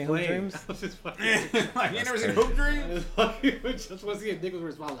never seen Hoop Dreams? Like, you never seen crazy. Hoop Dreams? Just want to see a nigga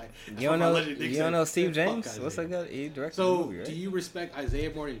with a spotlight. You don't know Steve James? What's that guy? He directed the movie, right? Do you respect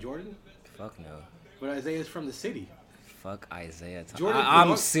Isaiah more than Jordan? Fuck no. But Isaiah's from the city. Fuck Isaiah. Jordan I'm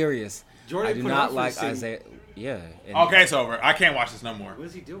put on- serious. Jordan I do put not on for like the city. Isaiah. Yeah. and Okay, it's over. I can't watch this no more. What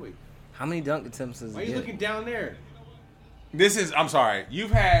is he doing? How many dunk attempts does Why are he you get? looking down there? I'm sorry.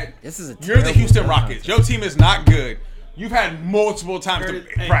 You've had. This is a You're the terrible Houston dunk Rockets. contest. Your team is not good. You've had multiple times to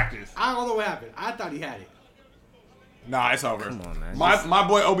Hey, practice. I don't know what happened. I thought he had it. Nah, it's over. Come on, man. My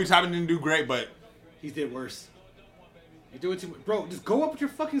boy Obi Toppin didn't do great, but He did worse. You do it too much. Bro, just go up with your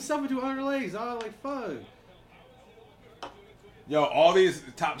fucking self and do other legs. Oh, like, fuck. yo, all these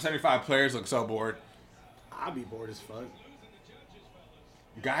top 75 players look so bored. I'll be bored as fuck.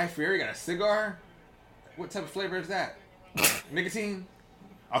 Guy Fieri got a cigar? What type of flavor is that? Nicotine?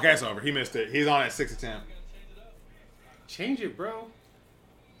 Okay, it's over. He missed it. He's on at 6 attempt. Change it, bro.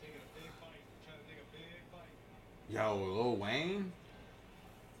 Yo, Lil Wayne?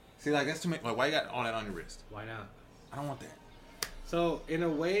 See, like, that's too many. Like, why you got all that on your wrist? Why not? I don't want that. So, in a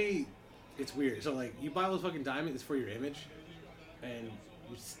way, it's weird. So, like, you buy those fucking diamonds, it's for your image. And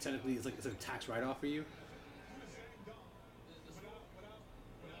you technically, it's like a tax write-off for you.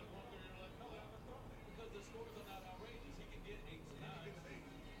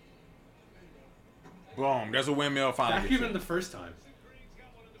 Boom. There's a windmill finally. Back even the first time.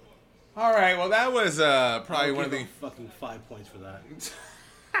 All right. Well, that was probably I'll one of give the. him fucking 5 points for that.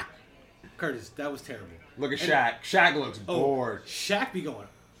 Curtis, that was terrible. Look at Shaq. Shaq looks bored. Shaq be going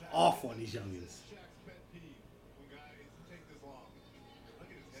off on these youngins.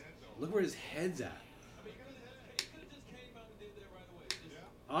 Look where his head's at.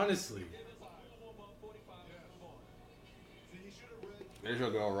 Honestly. There's your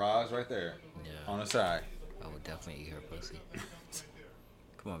girl, Roz, right there. Yeah. On the side. I would definitely eat her pussy.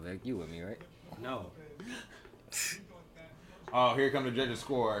 Come on, Vic. You with me, right? No. Oh, here come the judge's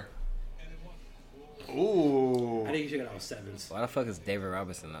score. Ooh. I think you should get all sevens. Why the fuck is David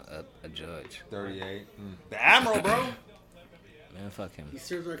Robinson a judge? 38. The Admiral, bro. Man, fuck him. He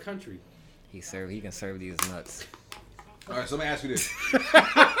serves our country. He can serve these nuts. All right, so let me ask you this.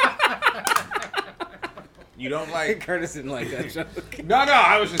 You don't like... Curtis didn't like that joke. No,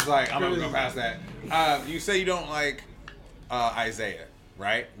 I was just like, I'm going to go past that. You say you don't like Isaiah,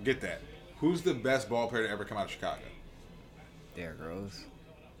 right? Get that. Who's the best ball player to ever come out of Chicago? Derrick Rose.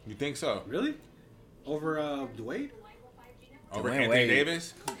 You think so? Really? Over Dwayne? Over Dwayne Anthony Wade.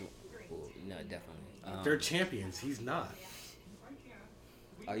 Davis? No, definitely. They're champions. He's not.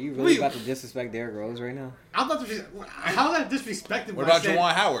 Are you really about to disrespect Derrick Rose right now? I'm not. How is that disrespected? What about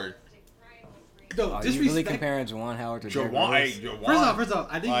Juwan Howard? No, Are you really comparing Juwan Howard to Derrick Rose? Juwan. First off,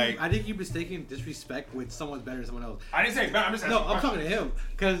 I think you're mistaking disrespect with someone's better than someone else. I didn't say better. I'm just No, I'm talking to him.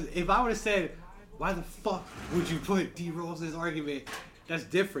 Because if I would have said, why the fuck would you put D-Rose in this argument? That's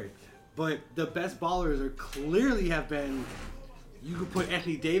different. But the best ballers are clearly have been. You could put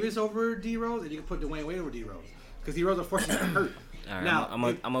Anthony Davis over D-Rose, and you could put Dwayne Wade over D-Rose. Because D-Rose unfortunately got hurt. All right, Now, I'm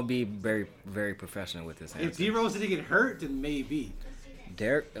gonna be very, very professional with this answer. if D-Rose didn't get hurt, then maybe.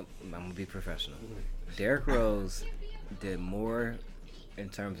 I'm gonna be professional. Derrick Rose did more in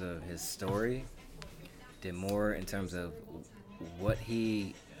terms of his story, did more in terms of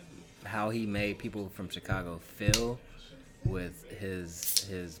how he made people from Chicago feel with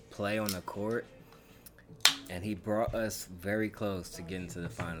his play on the court, and he brought us very close to getting to the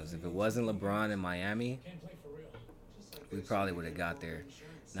finals. If it wasn't LeBron in Miami, we probably would have got there.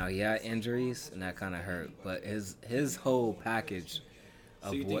 Now he had injuries and that kind of hurt, but his whole package of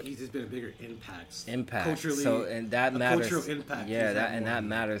So you what think he's just been a bigger impact? culturally, so and that matters. Cultural impact. Yeah, that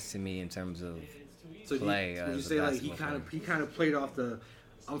matters to me in terms of play. Would you as a say like he basketball kind of played off the,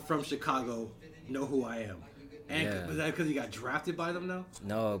 I'm from Chicago, know who I am, and Yeah. was that because he got drafted by them though?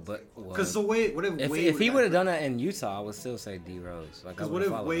 No, but Because what if Wade if he would have done that in Utah, I would still say D Rose. Like, Because what if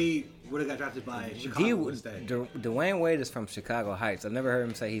Wade would have got drafted by Chicago instead? Dwayne Wade is from Chicago Heights. I've never heard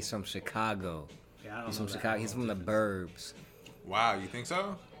him say he's from Chicago. Yeah, I don't He's know from that. Chicago. He's from the burbs. Wow, you think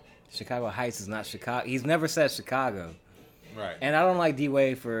so? Chicago Heights is not Chicago. He's never said Chicago. Right. And I don't like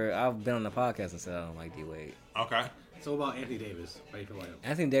D-Wade I've been on the podcast and said I don't like D-Wade. Okay. So what about Anthony Davis? How do you feel about him?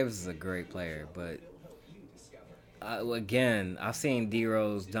 Anthony Davis is a great player, but again, I've seen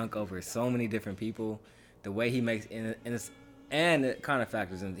D-Rose dunk over so many different people. The way he makes and it kind of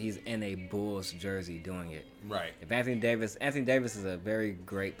factors in. He's in a Bulls jersey doing it. Right. If Anthony Davis is a very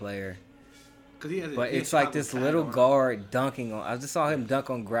great player. But it's like this little guard dunking on. I just saw him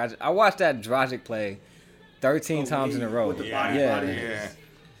dunk on Dragic. I watched that Dragic play 13 times in a row. With the body.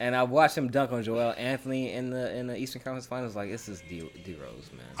 And I watched him dunk on Joel Anthony in the Eastern Conference Finals. Like, it's just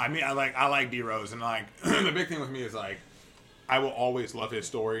D-Rose, man. I mean, I like D-Rose, and like the big thing with me is like I will always love his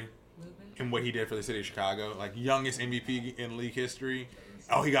story and what he did for the city of Chicago. Like, youngest MVP in league history.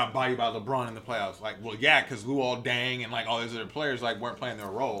 Oh, he got bodied by LeBron in the playoffs. Like, well, yeah, because Luol Deng and like all these other players like weren't playing their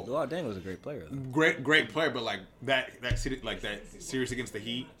role. Luol Deng was a great player, though. Great player, but like that series against the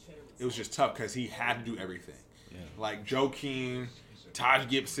Heat, it was just tough because he had to do everything. Yeah. Like Joakim, Taj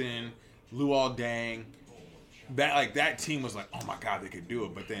Gibson, Luol Deng. That team was like, oh my god, they could do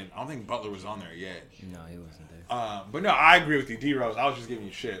it. But then I don't think Butler was on there yet. No, he wasn't there. But no, I agree with you, D-Rose. I was just giving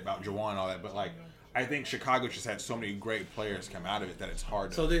you shit about Jawan and all that, but like, I think Chicago just had so many great players come out of it that it's hard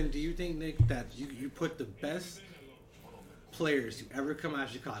to... So then, do you think, Nick, that you put the best players to ever come out of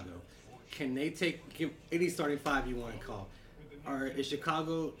Chicago, can they give any starting five you want to call? Or is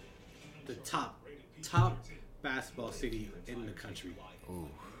Chicago the top basketball city in the country? Ooh.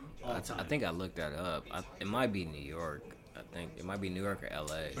 All time. I think I looked that up. It might be New York. I think it might be New York or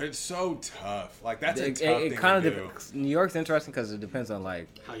L.A. But it's so tough. Like, that's a tough thing kind to of do. New York's interesting because it depends on like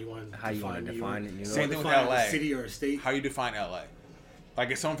how you want to define it. New York. Same thing with define LA. a city or a state. How you define L.A.? Like,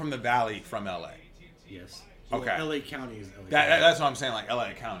 is someone from the Valley from L.A.? Yes. Okay. L.A. County is L.A. That's what I'm saying, like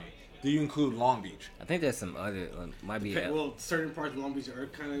L.A. County. Do you include Long Beach? I think there's some other might be. Well, certain parts of Long Beach are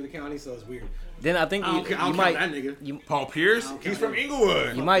kind of the county, so it's weird. Then I think you might. That nigga. Paul Pierce? He's from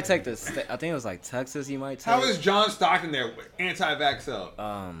Inglewood. You might take I think it was like Texas. You might take. How is John Stockton there with anti-vaxxer?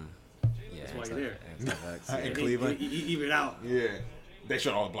 Yeah, That's why you're there. Anti-vax. In Cleveland? You even it out. Yeah. They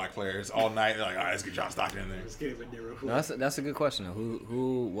showed all the black players all night. They're like, all right, let's get John Stockton in there. Let's get him in there real quick. No, that's a good question.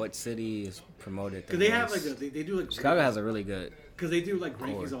 What city is promoted? Because they have like they do like Chicago has a really good. Because they do like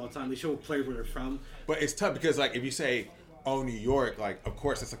rankings all the time. They show players where they're from. But it's tough because like if you say, oh, New York, like of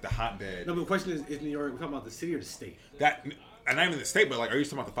course it's like the hotbed. No, but the question is New York? We're talking about the city or the state? That and not even the state, but like are you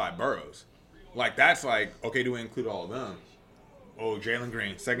talking about the 5 boroughs? Like that's like okay, do we include all of them? Oh, Jalen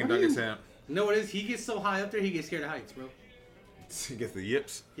Green, second Douglas Hamp. No, it is. He gets so high up there, he gets scared of heights, bro. He gets the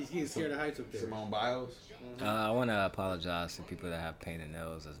yips. He gets scared of heights up there. Simone Biles. I want to apologize to people that have painted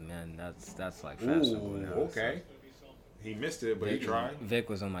nails as men. That's like fashionable now. Okay. He missed it, but he tried. Vic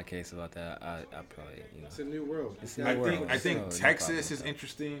was on my case about that. I probably, It's a new world. I think Texas is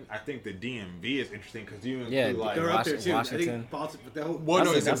interesting. I think the DMV is interesting because you include like they're up there too. Washington. I think Well,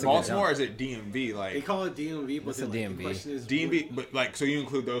 no, is it Baltimore or is it DMV? Like they call it DMV, but what's the DMV? The question is DMV, but like so you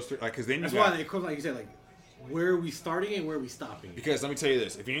include those three, like because then that's why they equate, like you said, like where are we starting and where are we stopping? Because let me tell you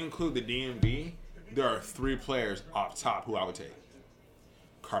this: if you include the DMV, there are 3 players off top who I would take: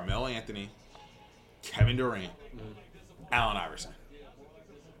 Carmelo Anthony, Kevin Durant. Allen Iverson.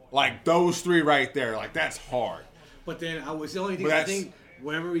 Like, those 3 right there. Like, that's hard. But then, the only thing I think,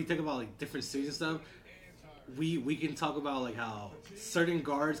 whenever we think about, like, different cities and stuff, we can talk about, like, how certain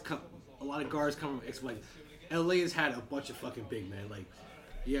guards, a lot of guards come from, like, LA has had a bunch of fucking big men. Like,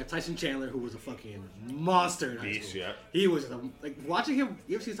 yeah, Tyson Chandler, who was a fucking monster in high school. Yeah. He was, like, watching him,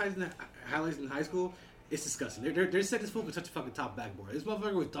 you ever see Tyson highlights in high school? It's disgusting. They're set this fool with such a fucking top backboard. This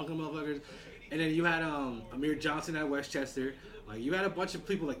motherfucker was dunking motherfuckers. And then you had Amir Johnson at Westchester. You had a bunch of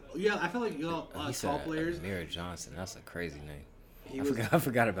people like I feel like tall players. Amir Johnson, that's a crazy name. I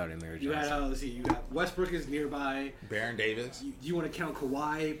forgot about Amir Johnson. You had you got Westbrook is nearby. Baron Davis. You want to count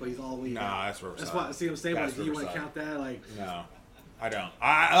Kawhi, but he's all the way. Nah, that's Riverside. That's why. See what I'm saying? Like, do you want to count that? Like, no, I don't.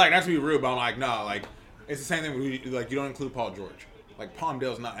 I like not to be rude, but I'm like, no, like it's the same thing. Like you don't include Paul George. Like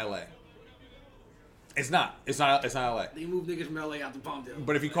Palmdale's not LA. It's not. It's not LA. They move niggas from LA out to Palmdale.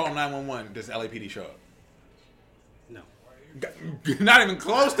 But if you call 911, does LAPD show up? No. Not even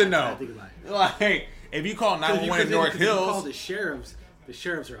close to no. I think about it. Like, if you call 911 in North Hills, you call the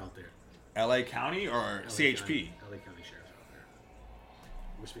sheriffs are out there. LA County or LA CHP? County. LA County sheriffs are out there.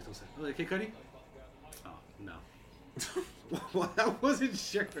 Which makes no sense. Oh, Kid Cudi? Oh, no. Well, I wasn't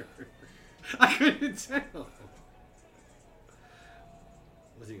sure. I couldn't tell.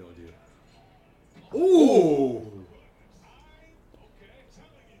 What's he gonna do? Ooh.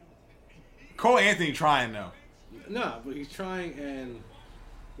 Cole Anthony trying though. No, but he's trying. And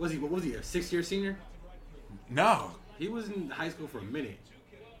what was he? A 6-year senior? No. He was in high school for a minute.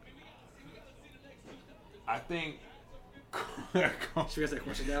 I think. Should we ask that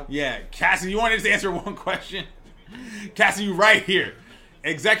question now? Yeah, Cassie, you wanted to answer one question? Cassie, you right here.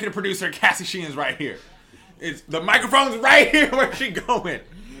 Executive producer Cassie Sheen's right here. It's the microphone's right here. Where's she going?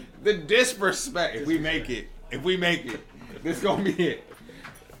 The disrespect. If we make it, this gonna be it.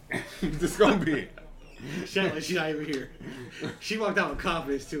 This gonna be it. She's not even here. She walked out with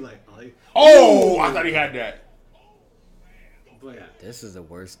confidence too, like, oh, I thought he had that. But yeah, This is the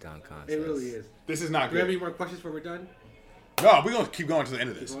worst dunk contest. it really is. This is not Do we have good. any more questions before we're done? No, we're gonna keep going to the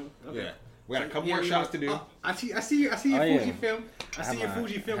end of this. Keep going? Okay. Yeah, we got a couple more shots to do. I see your Oh, Fuji yeah. film. I see your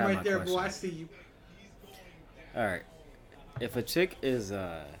Fuji film have right my there, boy. I question. see you. All right. If a chick is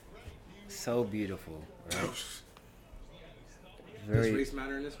so beautiful, right? Does race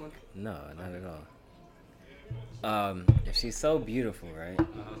matter in this one? No, not at all. If she's so beautiful, right?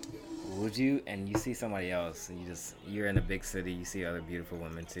 Would you, and you see somebody else, and you're in a big city, you see other beautiful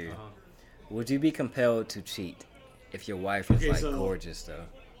women too. Would you be compelled to cheat if your wife is Okay, so- gorgeous though?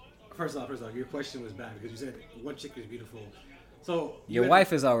 First off, your question was bad because you said one chick is beautiful. So Your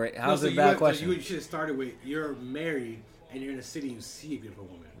wife is already. How's it a bad question? You should have started with you're married and you're in a city. You see a beautiful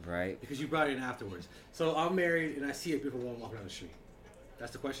woman, Right. Because you brought it in afterwards. So I'm married and I see a beautiful woman walking down the street.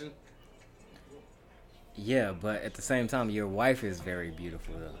 That's the question. Yeah, but at the same time, your wife is very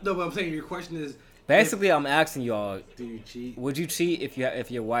beautiful though. No, but I'm saying your question is Basically, I'm asking you all: do you cheat? would you cheat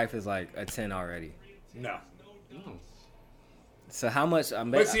if your wife is like a 10 already? No. No. So how much?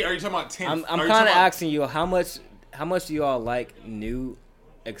 But see, are you talking about 10? I'm are you kind of talking about- asking you how much do you all like new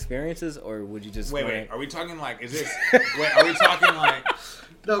experiences, or would you just Wait. Are we talking like? Is this? Wait. Are we talking like?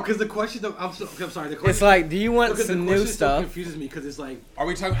 No, because the question. I'm sorry. The question. It's like, do you want because some the new question still stuff? confuses me because it's like Are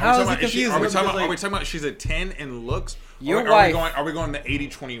we talking? How are we is talking it about, is she- confusing? Are we talking about? Because, Are we like- talking about she's a 10 in looks? Your or wife- Are we going the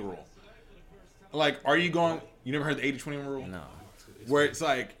 80-20 rule? Like, are you going? You never heard the 80-20 rule? No. Where it's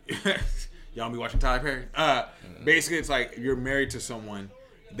like, y'all be watching Tyler Perry. Basically, it's like you're married to someone.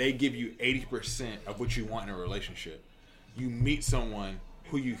 They give you 80% of what you want in a relationship. You meet someone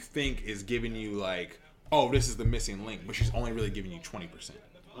who you think is giving you like, oh, this is the missing link, but she's only really giving you 20%.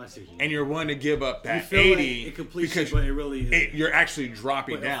 I see what you mean. And you're willing to give up You that feel 80 like it completes you, but it really is. you're actually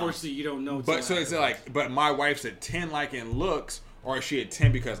dropping But down. unfortunately, you don't know. But so it's like, but my wife's at 10 like in looks, or is she at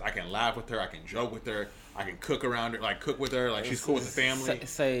 10 because I can laugh with her, I can joke with her, I can cook around her, like cook with her, like she's cool with the family.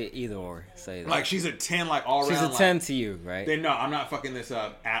 Say either or. Say that. Like she's a 10 like all She's around. a 10 like, to you, right? then no, I'm not fucking this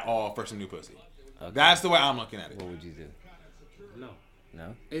up at all for some new pussy. Okay. That's the way I'm looking at it. What would you do? no.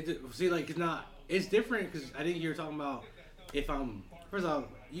 No. See, like it's not. It's different because I think you're talking about if I'm. First off,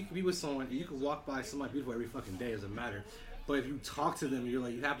 you can be with someone, and you can walk by somebody beautiful every fucking day. It doesn't matter. But if you talk to them, you're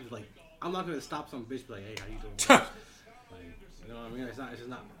like, you have to like. I'm not gonna stop some bitch and be like, hey, how you doing? Like, you know what I mean? It's not. It's just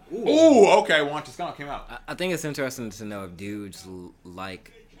not. Ooh, okay. Well, just came out. I think it's interesting to know if dudes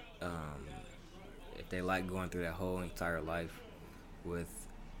like, if they like going through that whole entire life with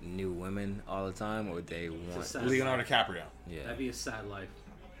new women all the time, or they want. sad Leonardo DiCaprio. Yeah. That'd be a sad life.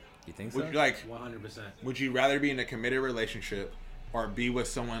 You think so? Would you like? 100%. Would you rather be in a committed relationship or be with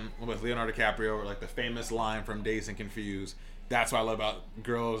someone with Leonardo DiCaprio, or like the famous line from Dazed and Confused? That's what I love about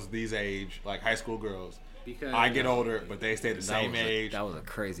girls these age, like high school girls. Because I get older, but they stay the same was age. that was a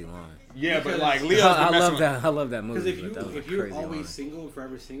crazy line. Yeah, Because- but like Leo's I been messing love with. that. I love that movie. Because but that was if a you're crazy always line. single and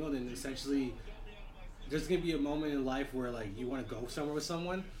forever single, then essentially there's gonna be a moment in life where like you want to go somewhere with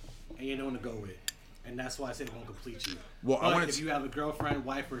someone and you don't want to go with, and that's why I said it won't complete you. Well, I But wanted if to- you have a girlfriend,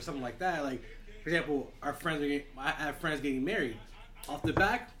 wife, or something like that, like for example, I have friends getting married. Off the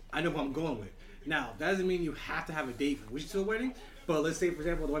back, I know who I'm going with. Now that doesn't mean you have to have a date which to a wedding, but let's say for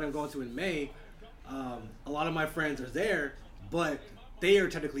example the one I'm going to in May, a lot of my friends are there, but they are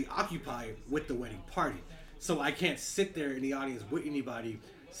technically occupied with the wedding party. So I can't sit there in the audience with anybody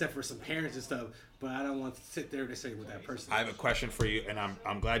except for some parents and stuff, but I don't want to sit there necessarily with that person. I have a question for you, and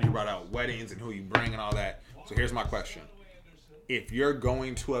I'm glad you brought out weddings and who you bring and all that. So here's my question: if you're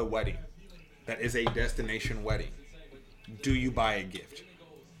going to a wedding that is a destination wedding, do you buy a gift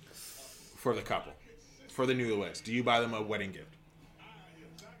for the couple, for the newlyweds? Do you buy them a wedding gift?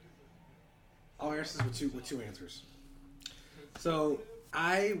 I'll answer this with two answers. So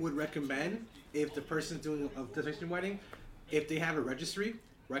I would recommend if the person's doing a destination wedding, if they have a registry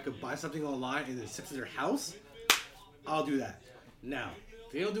where I could buy something online and then send it to their house, I'll do that. Now,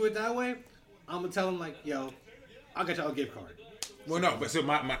 if they don't do it that way, I'm gonna tell them like, yo, I'll get y'all a gift card. Well, no, but so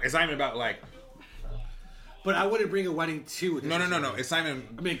my it's not even about like. But I wouldn't bring a wedding to a No. It's not even.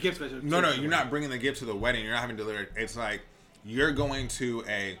 I mean, a gift special. No, you're not bringing the gift to the wedding. You're not having delivered. It's like you're going to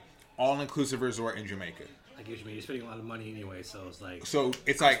a all-inclusive resort in Jamaica. I get you, man. You're spending a lot of money anyway, so it's like... So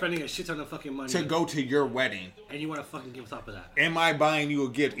it's like... spending a shit ton of fucking money... to go to your wedding. And you want to fucking give on top of that. Am I buying you a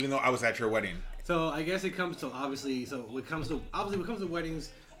gift even though I was at your wedding? So I guess it comes to, obviously, when it comes to weddings,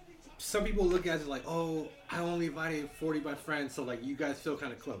 some people look at it like, oh, I only invited 40 of my friends, so like you guys feel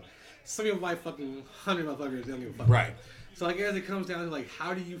kind of close. Some people invite fucking 100 motherfuckers, they don't give a fuck. Right. So I guess it comes down to like,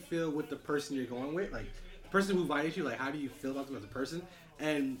 how do you feel with the person you're going with? Like, the person who invited you, like, how do you feel about them as a person?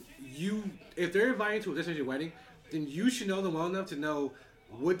 And if they're invited to a destination wedding, then you should know them well enough to know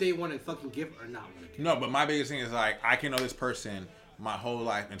would they want to fucking give or not want to give. No, but my biggest thing is like, I can know this person my whole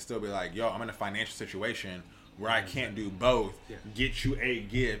life and still be like, yo, I'm in a financial situation where I can't do both. Yeah. Get you a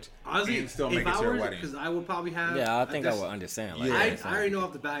gift. Honestly, and still make it to your wedding. Because I would probably have. Yeah, I think I would understand. Like, I already know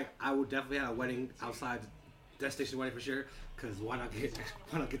off the back. I would definitely have a wedding outside destination wedding for sure. Because why not get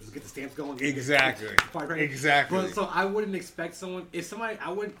the stamps going? Exactly. Exactly. But, so I wouldn't expect someone. If somebody,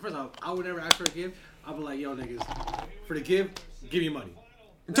 first off, I would never ask for a gift. I'd be like, yo, niggas, for the gift, give me money.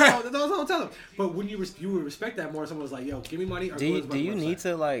 That's what I'll tell them. But when you would respect that more, someone was like, yo, give me money. Or do you need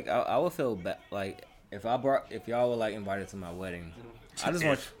to like? I would feel bad like if y'all were like invited to my wedding. I just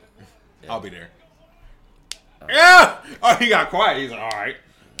want. I'll be there. Yeah. Oh, he got quiet. He's like, all right.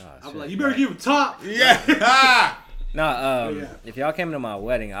 I'm like, you better give him top. Yeah. If y'all came to my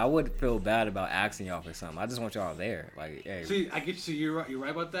wedding, I would feel bad about asking y'all for something. I just want y'all there. Like, hey. See, I get you. You're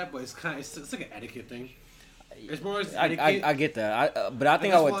right about that, but it's like an etiquette thing. As more as etiquette, I get that. But I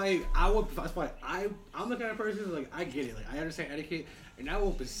think that's why I'm the kind of person who's like, I get it. Like, I understand etiquette, and I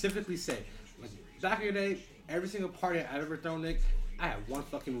will specifically say, like, back in the day, every single party I've ever thrown, Nick, I have one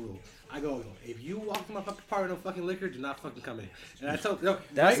fucking rule. I go, if you walk to my fucking party with no fucking liquor, do not fucking come in. And I tell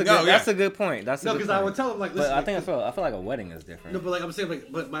that's a good point. Because I would tell them like, listen. But I feel like a wedding is different. No, but like I'm saying,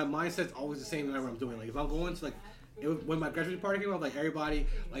 like, but my mindset's always the same whenever I'm doing. Like, if I'm going to like, when my graduation party came out, like everybody,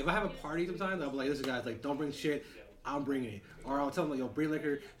 like if I have a party sometimes, I'll be like, listen guys, like don't bring shit. I'm bringing it. Or I'll tell them like, yo, bring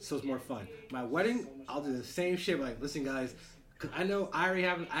liquor so it's more fun. My wedding, I'll do the same shit. Like, listen guys. Cause I know I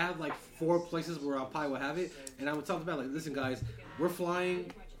have like 4 places where I probably will have it, and I would talk about like, listen guys, we're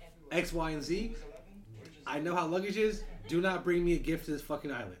flying X, Y, and Z. I know how luggage is. Do not bring me a gift to this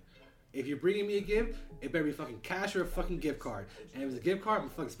fucking island. If you're bringing me a gift, it better be fucking cash or a fucking gift card. And if it's a gift card, I'm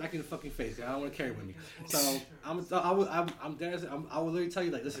fucking smacking in the fucking face. I don't want to carry it with me. So I would literally tell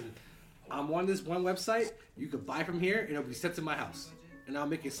you like, listen, I'm on this one website. You can buy from here, and it'll be sent to my house. And I'll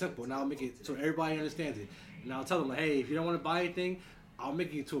make it simple, and I'll make it so everybody understands it. And I'll tell them like, hey, if you don't want to buy anything, I'll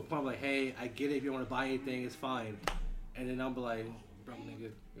make it to a point like, hey, I get it. If you don't want to buy anything, it's fine. And then I'll be like, bro,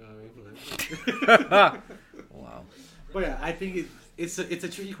 nigga, you know what I mean? Wow. But yeah, I think it's a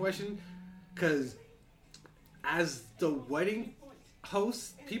tricky question because as the wedding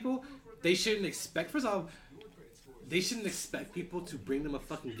hosts, people, they shouldn't expect. First of all, they shouldn't expect people to bring them a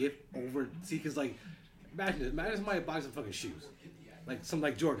fucking gift over. See, because like, imagine somebody buys some fucking shoes, like some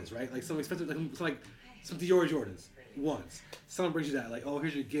like Jordans, right? Like some expensive, like some Dior Jordans. Once someone brings you that, like, oh,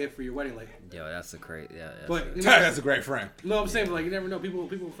 here's your gift for your wedding, like, yo, that's a great, yeah. But that's a great friend. No, I'm saying, but like, you never know. People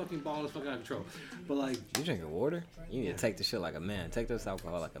fucking balling is fucking out of control. But like, you drinking water? You need to take this shit like a man. Take this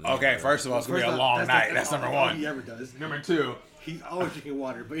alcohol like a man. Okay, first of all, it's gonna be a long night. That's number one. He ever does. Number 2, he's always drinking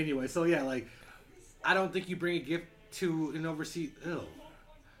water. But anyway, so yeah, like, I don't think you bring a gift to an overseas. Ew,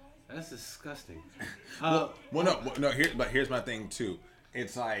 that's disgusting. No. Here's my thing too.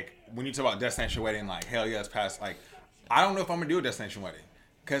 It's like when you talk about destination wedding, like hell yes, past like. I don't know if I'm going to do a destination wedding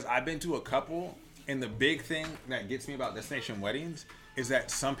because I've been to a couple, and the big thing that gets me about destination weddings is that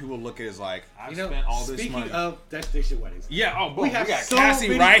some people look at it as like, I've spent all this money. Speaking of destination weddings. Yeah, we got so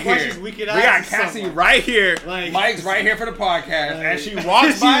Cassie right here. We got Cassie right here. Like, Mike's right here for the podcast. Like, as she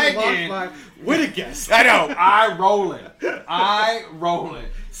walks by again. With a guest. I know. I rolling.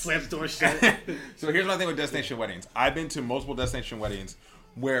 Slams door shut. So here's my thing with destination weddings. I've been to multiple destination weddings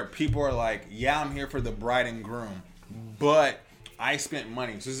where people are like, yeah, I'm here for the bride and groom. But I spent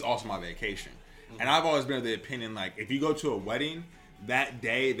money, so this is also my vacation. And I've always been of the opinion, like, if you go to a wedding, that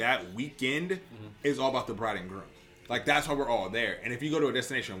day, that weekend, is all about the bride and groom. Like, that's why we're all there. And if you go to a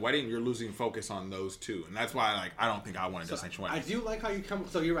destination wedding, you're losing focus on those two. And that's why, like, I don't think I want a destination wedding. I do like how you come,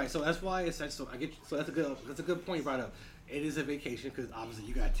 so you're right. So that's why it's, so I get, so that's a good point you brought up. It is a vacation, because obviously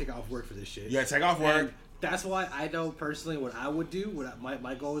you got to take off work for this shit. You got to take off work. And that's why I know personally what I would do,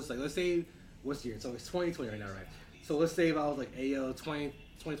 my goal is, like, let's say, what's the year? So it's 2020 right now, right? So let's say if I was like, hey yo,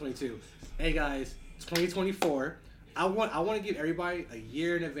 2022. Hey guys, 2024. I want to give everybody a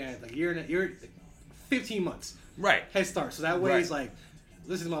year in advance, like 15 months. Right. Head start. So that way it's like,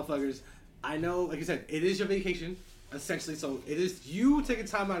 listen motherfuckers, I know, like you said, it is your vacation, essentially. So it is you taking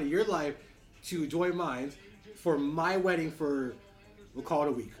time out of your life to enjoy mine for my wedding for We'll call it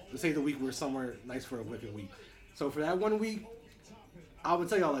a week. Let's say the week we're somewhere nice for a week. So for that 1 week, I would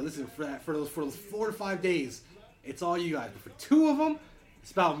tell y'all, like, listen, for those 4 to 5 days, it's all you guys. But for 2 of them,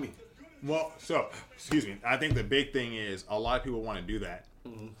 it's about me. Well, so, excuse me. I think the big thing is a lot of people want to do that.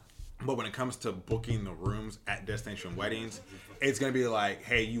 Mm-hmm. But when it comes to booking the rooms at destination weddings, it's going to be like,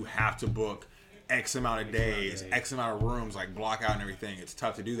 hey, you have to book X amount of days, X amount of rooms, like block out and everything. It's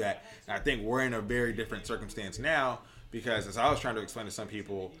tough to do that. And I think we're in a very different circumstance now because, as I was trying to explain to some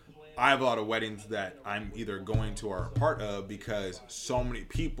people, I have a lot of weddings that I'm either going to or a part of because so many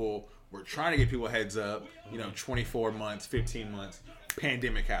people were trying to get people heads up, 24 months, 15 months,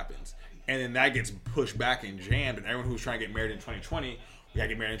 pandemic happens. And then that gets pushed back and jammed, and everyone who's trying to get married in 2020, we got to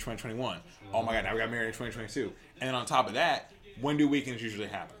get married in 2021. Oh my God, now we got married in 2022. And then on top of that, when do weekends usually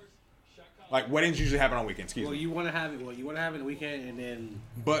happen? Like, weddings usually happen on weekends, excuse me. You want to have it a weekend, and then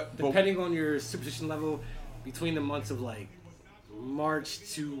but depending on your superstition level, between the months of like March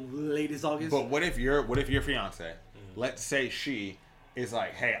to latest August. But what if your fiance, let's say she is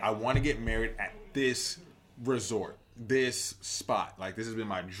like, hey, I want to get married at this resort, this spot. Like, this has been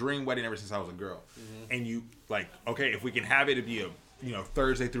my dream wedding ever since I was a girl. Mm-hmm. And you, like, okay, if we can have it to be a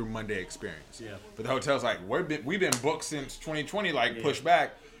Thursday through Monday experience. Yeah. But the hotel's like, we've been booked since 2020, like, pushed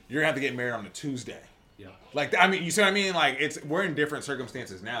back. You're going to have to get married on a Tuesday. Yeah. Like, I mean, you see what I mean? Like, we're in different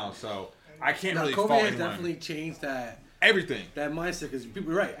circumstances now, so I can't really fault anyone. COVID has definitely changed that. Everything. That mindset, because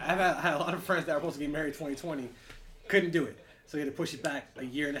people are right. I've had a lot of friends that were supposed to get married 2020, couldn't do it. So they had to push it back a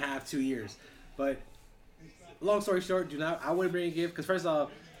year and a half, 2 years. But long story short, I wouldn't bring a gift, because first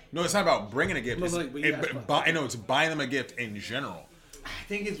off. No, it's not about bringing a gift. It's buying them a gift in general. I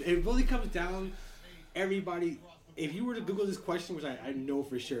think it really comes down, everybody. If you were to Google this question, which I know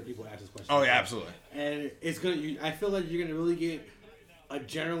for sure people ask this question. Oh, yeah, absolutely. And it's I feel like you're going to really get,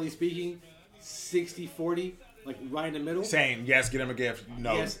 generally speaking, 60-40, like right in the middle. Saying, yes, get them a gift.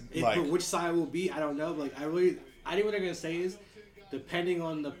 No. Yes, but which side will be, I don't know. Like, I think what they're going to say is, depending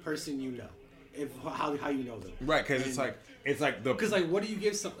on the person you know. How you know them. Right, because it's like the... Because, like, what do you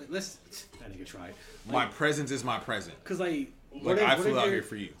give something... Let's... That nigga try. My presence is my present. Because, like... I flew out here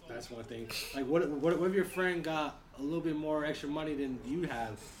for you. That's one thing. Like, what if your friend got a little bit more extra money than you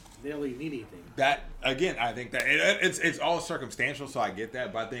have? They don't really need anything. That, again, I think that it's all circumstantial, so I get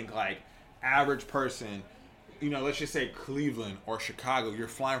that. But I think, like, average person, let's just say Cleveland or Chicago, you're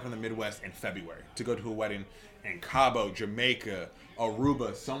flying from the Midwest in February to go to a wedding in Cabo, Jamaica,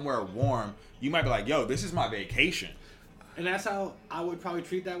 Aruba, somewhere warm. You might be like, yo, this is my vacation. And that's how I would probably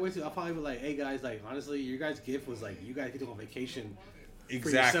treat that way too. I'll probably be like, hey guys, like, honestly, your guys' gift was like, you guys get to go on vacation for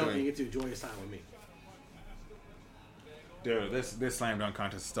yourself and you get to enjoy your time with me. Dude, this slam dunk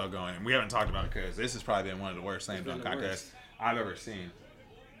contest is still going. And we haven't talked about it because this has probably been one of the worst slam dunk contests I've ever seen.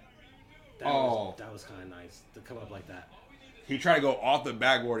 That was kind of nice to come up like that. He tried to go off the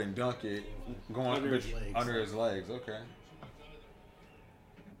backboard and dunk it, going under his legs. Okay.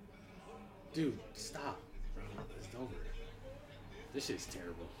 Dude, stop. It's over. This shit's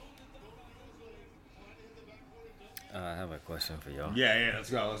terrible. I have a question for y'all. Yeah, let's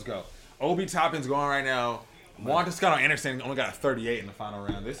go. Obi Toppin's going right now. Wanda Scott Anderson only got a 38 in the final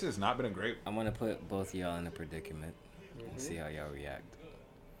round. This has not been a great... I'm going to put both y'all in a predicament and see how y'all react.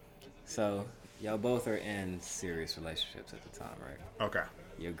 So, y'all both are in serious relationships at the time, right? Okay.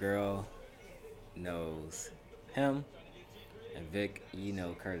 Your girl knows him, and Vic, you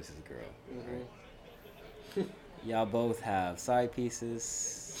know Curtis's girl, right? Y'all both have side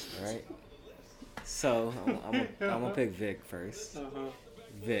pieces, right? So, I'm going to pick Vic first.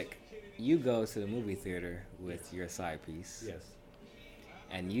 Vic, you go to the movie theater with your side piece. Yes.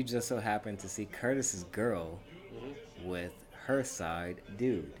 And you just so happen to see Curtis's girl with her side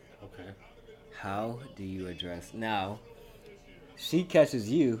dude. Okay. How do you address... Now, she catches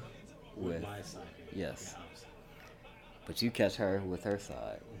you with... my side. Yes. But you catch her with her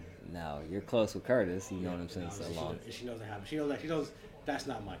side. Now, you're close with Curtis. You know him since so long. She knows what happened. She knows that's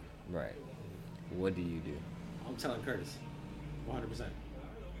not mine. Right. What do you do? I'm telling Curtis. 100%.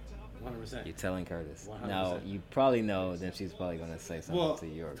 100%. You're telling Curtis. 100%. Now, you probably know then she's probably going to say something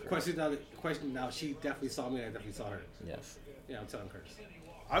to your girl. Question now, she definitely saw me and I definitely saw her. Yes. Yeah, I'm telling Curtis.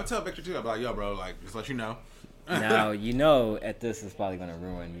 I would tell Victor too. I'd be like, yo, bro, like, just let you know. Now, you know at this is probably going to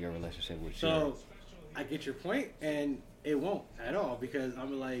ruin your relationship with you. So, I get your point, and it won't at all because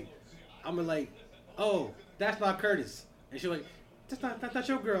I'm like, oh, that's not Curtis. And she's like, that's not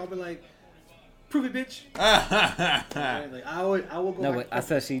your girl. I'll be like, prove it, bitch. Like, I will go. No, but I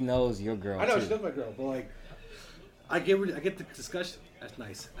said she knows your girl. I know too. she knows my girl, but like, I get the discussion. That's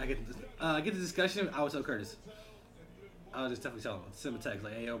nice. I get the discussion. I would tell Curtis. I would just definitely tell him. Send him a text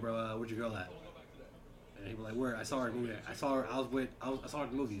like, hey, yo, bro, where'd your girl at? And he'd be like, "Where? I saw her at the movie. I saw her. I saw her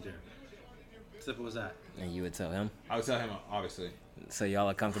at the movie there." Simple as that. And you would tell him? I would tell him, obviously. So y'all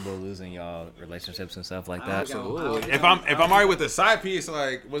are comfortable losing y'all relationships and stuff like that? Absolutely. If I'm already with a side piece,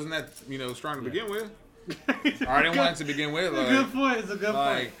 like, wasn't that strong to begin with? I didn't want it to begin with. Like, it's a good point. It's a good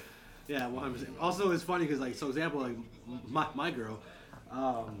like, point. Yeah, 100%. Also, it's funny because, like, so example, like my girl.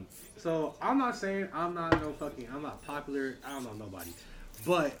 So I'm not saying I'm not popular. I don't know nobody.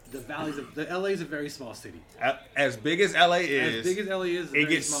 But the LA is a very small city. As big as LA is, it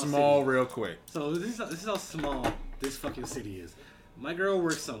gets small real quick. So this is how small this fucking city is. My girl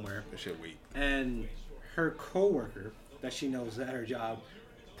works somewhere. That shit weak. And her coworker that she knows at her job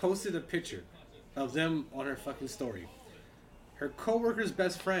posted a picture of them on her fucking story. Her coworker's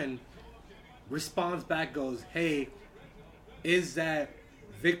best friend responds back, goes, "Hey, is that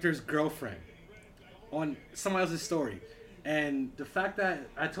Victor's girlfriend?" on somebody else's story. And the fact that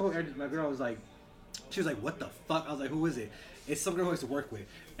I told her, my girl was like, she was like, "What the fuck?" I was like, "Who is it?" It's some girl who I used to work with.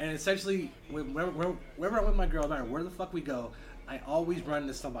 And essentially, wherever I'm with my girl, no matter where the fuck we go, I always run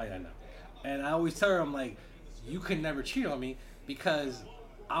into somebody I know. And I always tell her, I'm like, you can never cheat on me because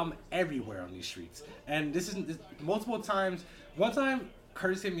I'm everywhere on these streets. And this multiple times. One time,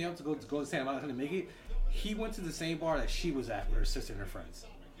 Curtis hit me up to go to Sam. I was going to make it. He went to the same bar that she was at with her sister and her friends.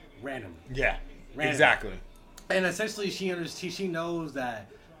 Randomly. Yeah, exactly. And essentially, she knows that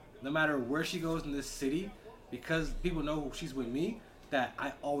no matter where she goes in this city, because people know she's with me, that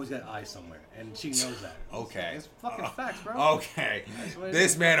I always got eyes somewhere, and she knows that. Okay, it's fucking facts, bro. Okay,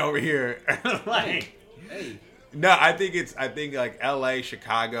 this man over here, like, hey. No, I think like L.A.,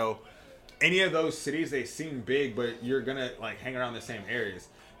 Chicago, any of those cities, they seem big, but you're gonna like hang around the same areas.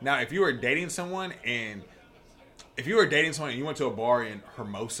 Now, if you were dating someone and you went to a bar in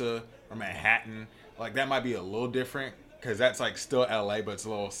Hermosa or Manhattan, like that might be a little different because that's like still L.A., but it's a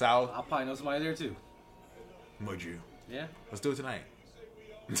little south. I'll probably know somebody there too. Would you? Yeah. Let's do it tonight.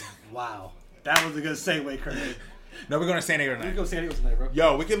 Wow, that was a good segue, Curtis. No, we're going to San Diego tonight. We go San Diego tonight, bro.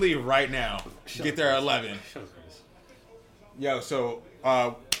 Yo, we can leave right now. Get there at 11. Yo, so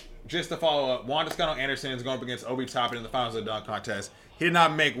just to follow up, Juan Toscano Anderson is going up against Obi Toppin in the finals of the dunk contest. He did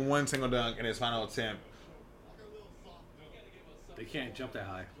not make one single dunk in his final attempt. They can't jump that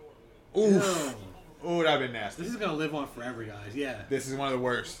high. Oof. Ooh, that'd been nasty. This is going to live on forever, guys. Yeah. This is one of the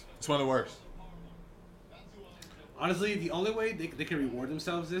worst. It's one of the worst. Honestly, the only way they can reward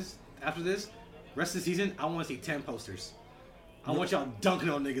themselves after this, rest of the season, I want to see 10 posters. I want y'all dunking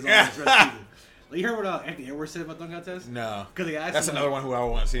on niggas on this rest of the season. Like, you heard what Anthony E.R.O.S said about dunk contest? No. Because that's another one who I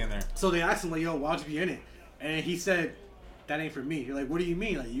want to see in there. So they asked him, like, yo, why don't you be in it? And he said, that ain't for me. You're like, what do you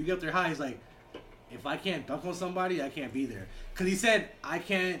mean? Like, you get up there high. He's like, if I can't dunk on somebody, I can't be there. Because he said, I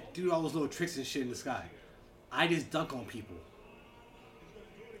can't do all those little tricks and shit in the sky. I just dunk on people.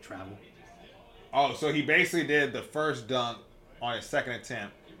 Travel. Oh, so he basically did the first dunk on his second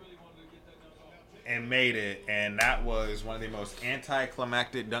attempt and made it, and that was one of the most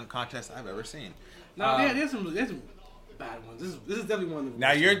anticlimactic dunk contests I've ever seen. No, there's some bad ones. This is definitely one of the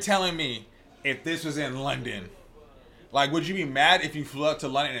Now, you're telling me if this was in London, like, would you be mad if you flew up to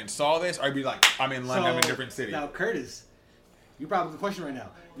London and saw this, or you'd be like, I'm in London, I'm in a different city? Now, Curtis, you probably have a question right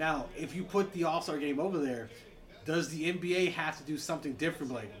now. Now, if you put the All-Star game over there, does the NBA have to do something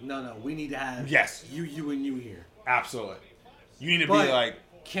different? Like, no, we need to have you and you here. Absolutely. You need to be like...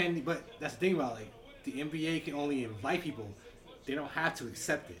 But that's the thing about it. Like, the NBA can only invite people. They don't have to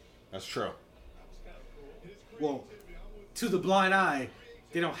accept it. That's true. Well, to the blind eye,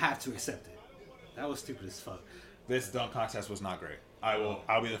 they don't have to accept it. That was stupid as fuck. This dunk contest was not great.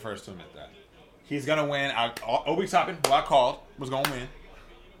 I'll be the first to admit that. He's going to win. Obi Toppin, who I called, was going to win.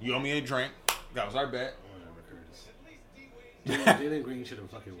 You owe me a drink. That was our bet. Jalen Green should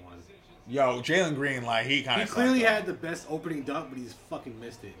have fucking won. Yo, Jalen Green, like, he kind of... He clearly had the best opening dunk, but he's fucking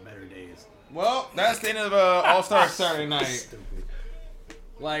missed it in better days. Well, that's the end of All-Star Saturday night. Stupid.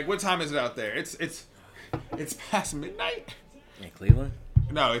 Like, what time is it out there? It's past midnight? In Cleveland?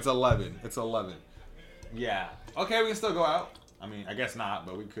 No, it's 11. It's 11. Yeah. Okay, we can still go out. I mean, I guess not,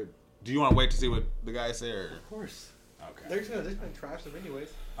 but we could... Do you want to wait to see what the guys say? Or? Of course. Okay. They're just gonna trash them anyways.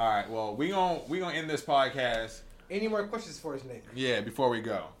 All right, well, we gonna end this podcast... Any more questions for us, Nick? Yeah, before we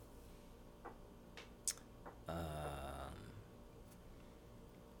go. No.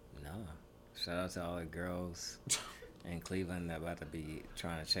 Shout out to all the girls in Cleveland that about to be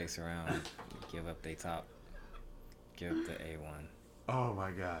trying to chase around, give up their top, give up the A1. Oh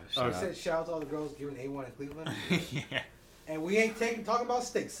my gosh. You said shout out to all the girls giving A1 in Cleveland? Yeah. And we ain't talking about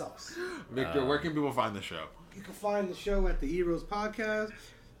steak sauce. Victor, where can people find the show? You can find the show at the E.R.O.S podcast.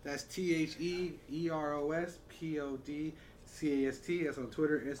 That's TheEROS PODCAST. That's on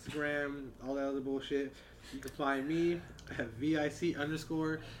Twitter, Instagram, all that other bullshit. You can find me at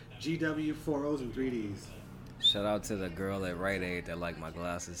VIC_GW 4 O's and 3 D's. Shout out to the girl at Rite Aid that liked my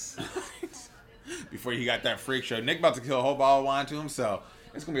glasses. Before he got that freak show. Nick about to kill a whole bottle of wine to himself.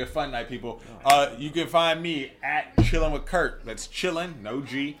 It's going to be a fun night, people. You can find me at Chillin' with Kurt. That's chillin', no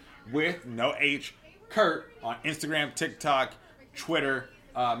G, with no H, Kurt on Instagram, TikTok, Twitter.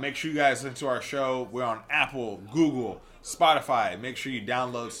 Make sure you guys listen to our show. We're on Apple, Google, Spotify. Make sure you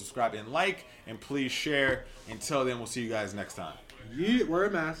download, subscribe, and like. And please share. Until then, we'll see you guys next time. Yeah, wear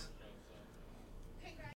a mask.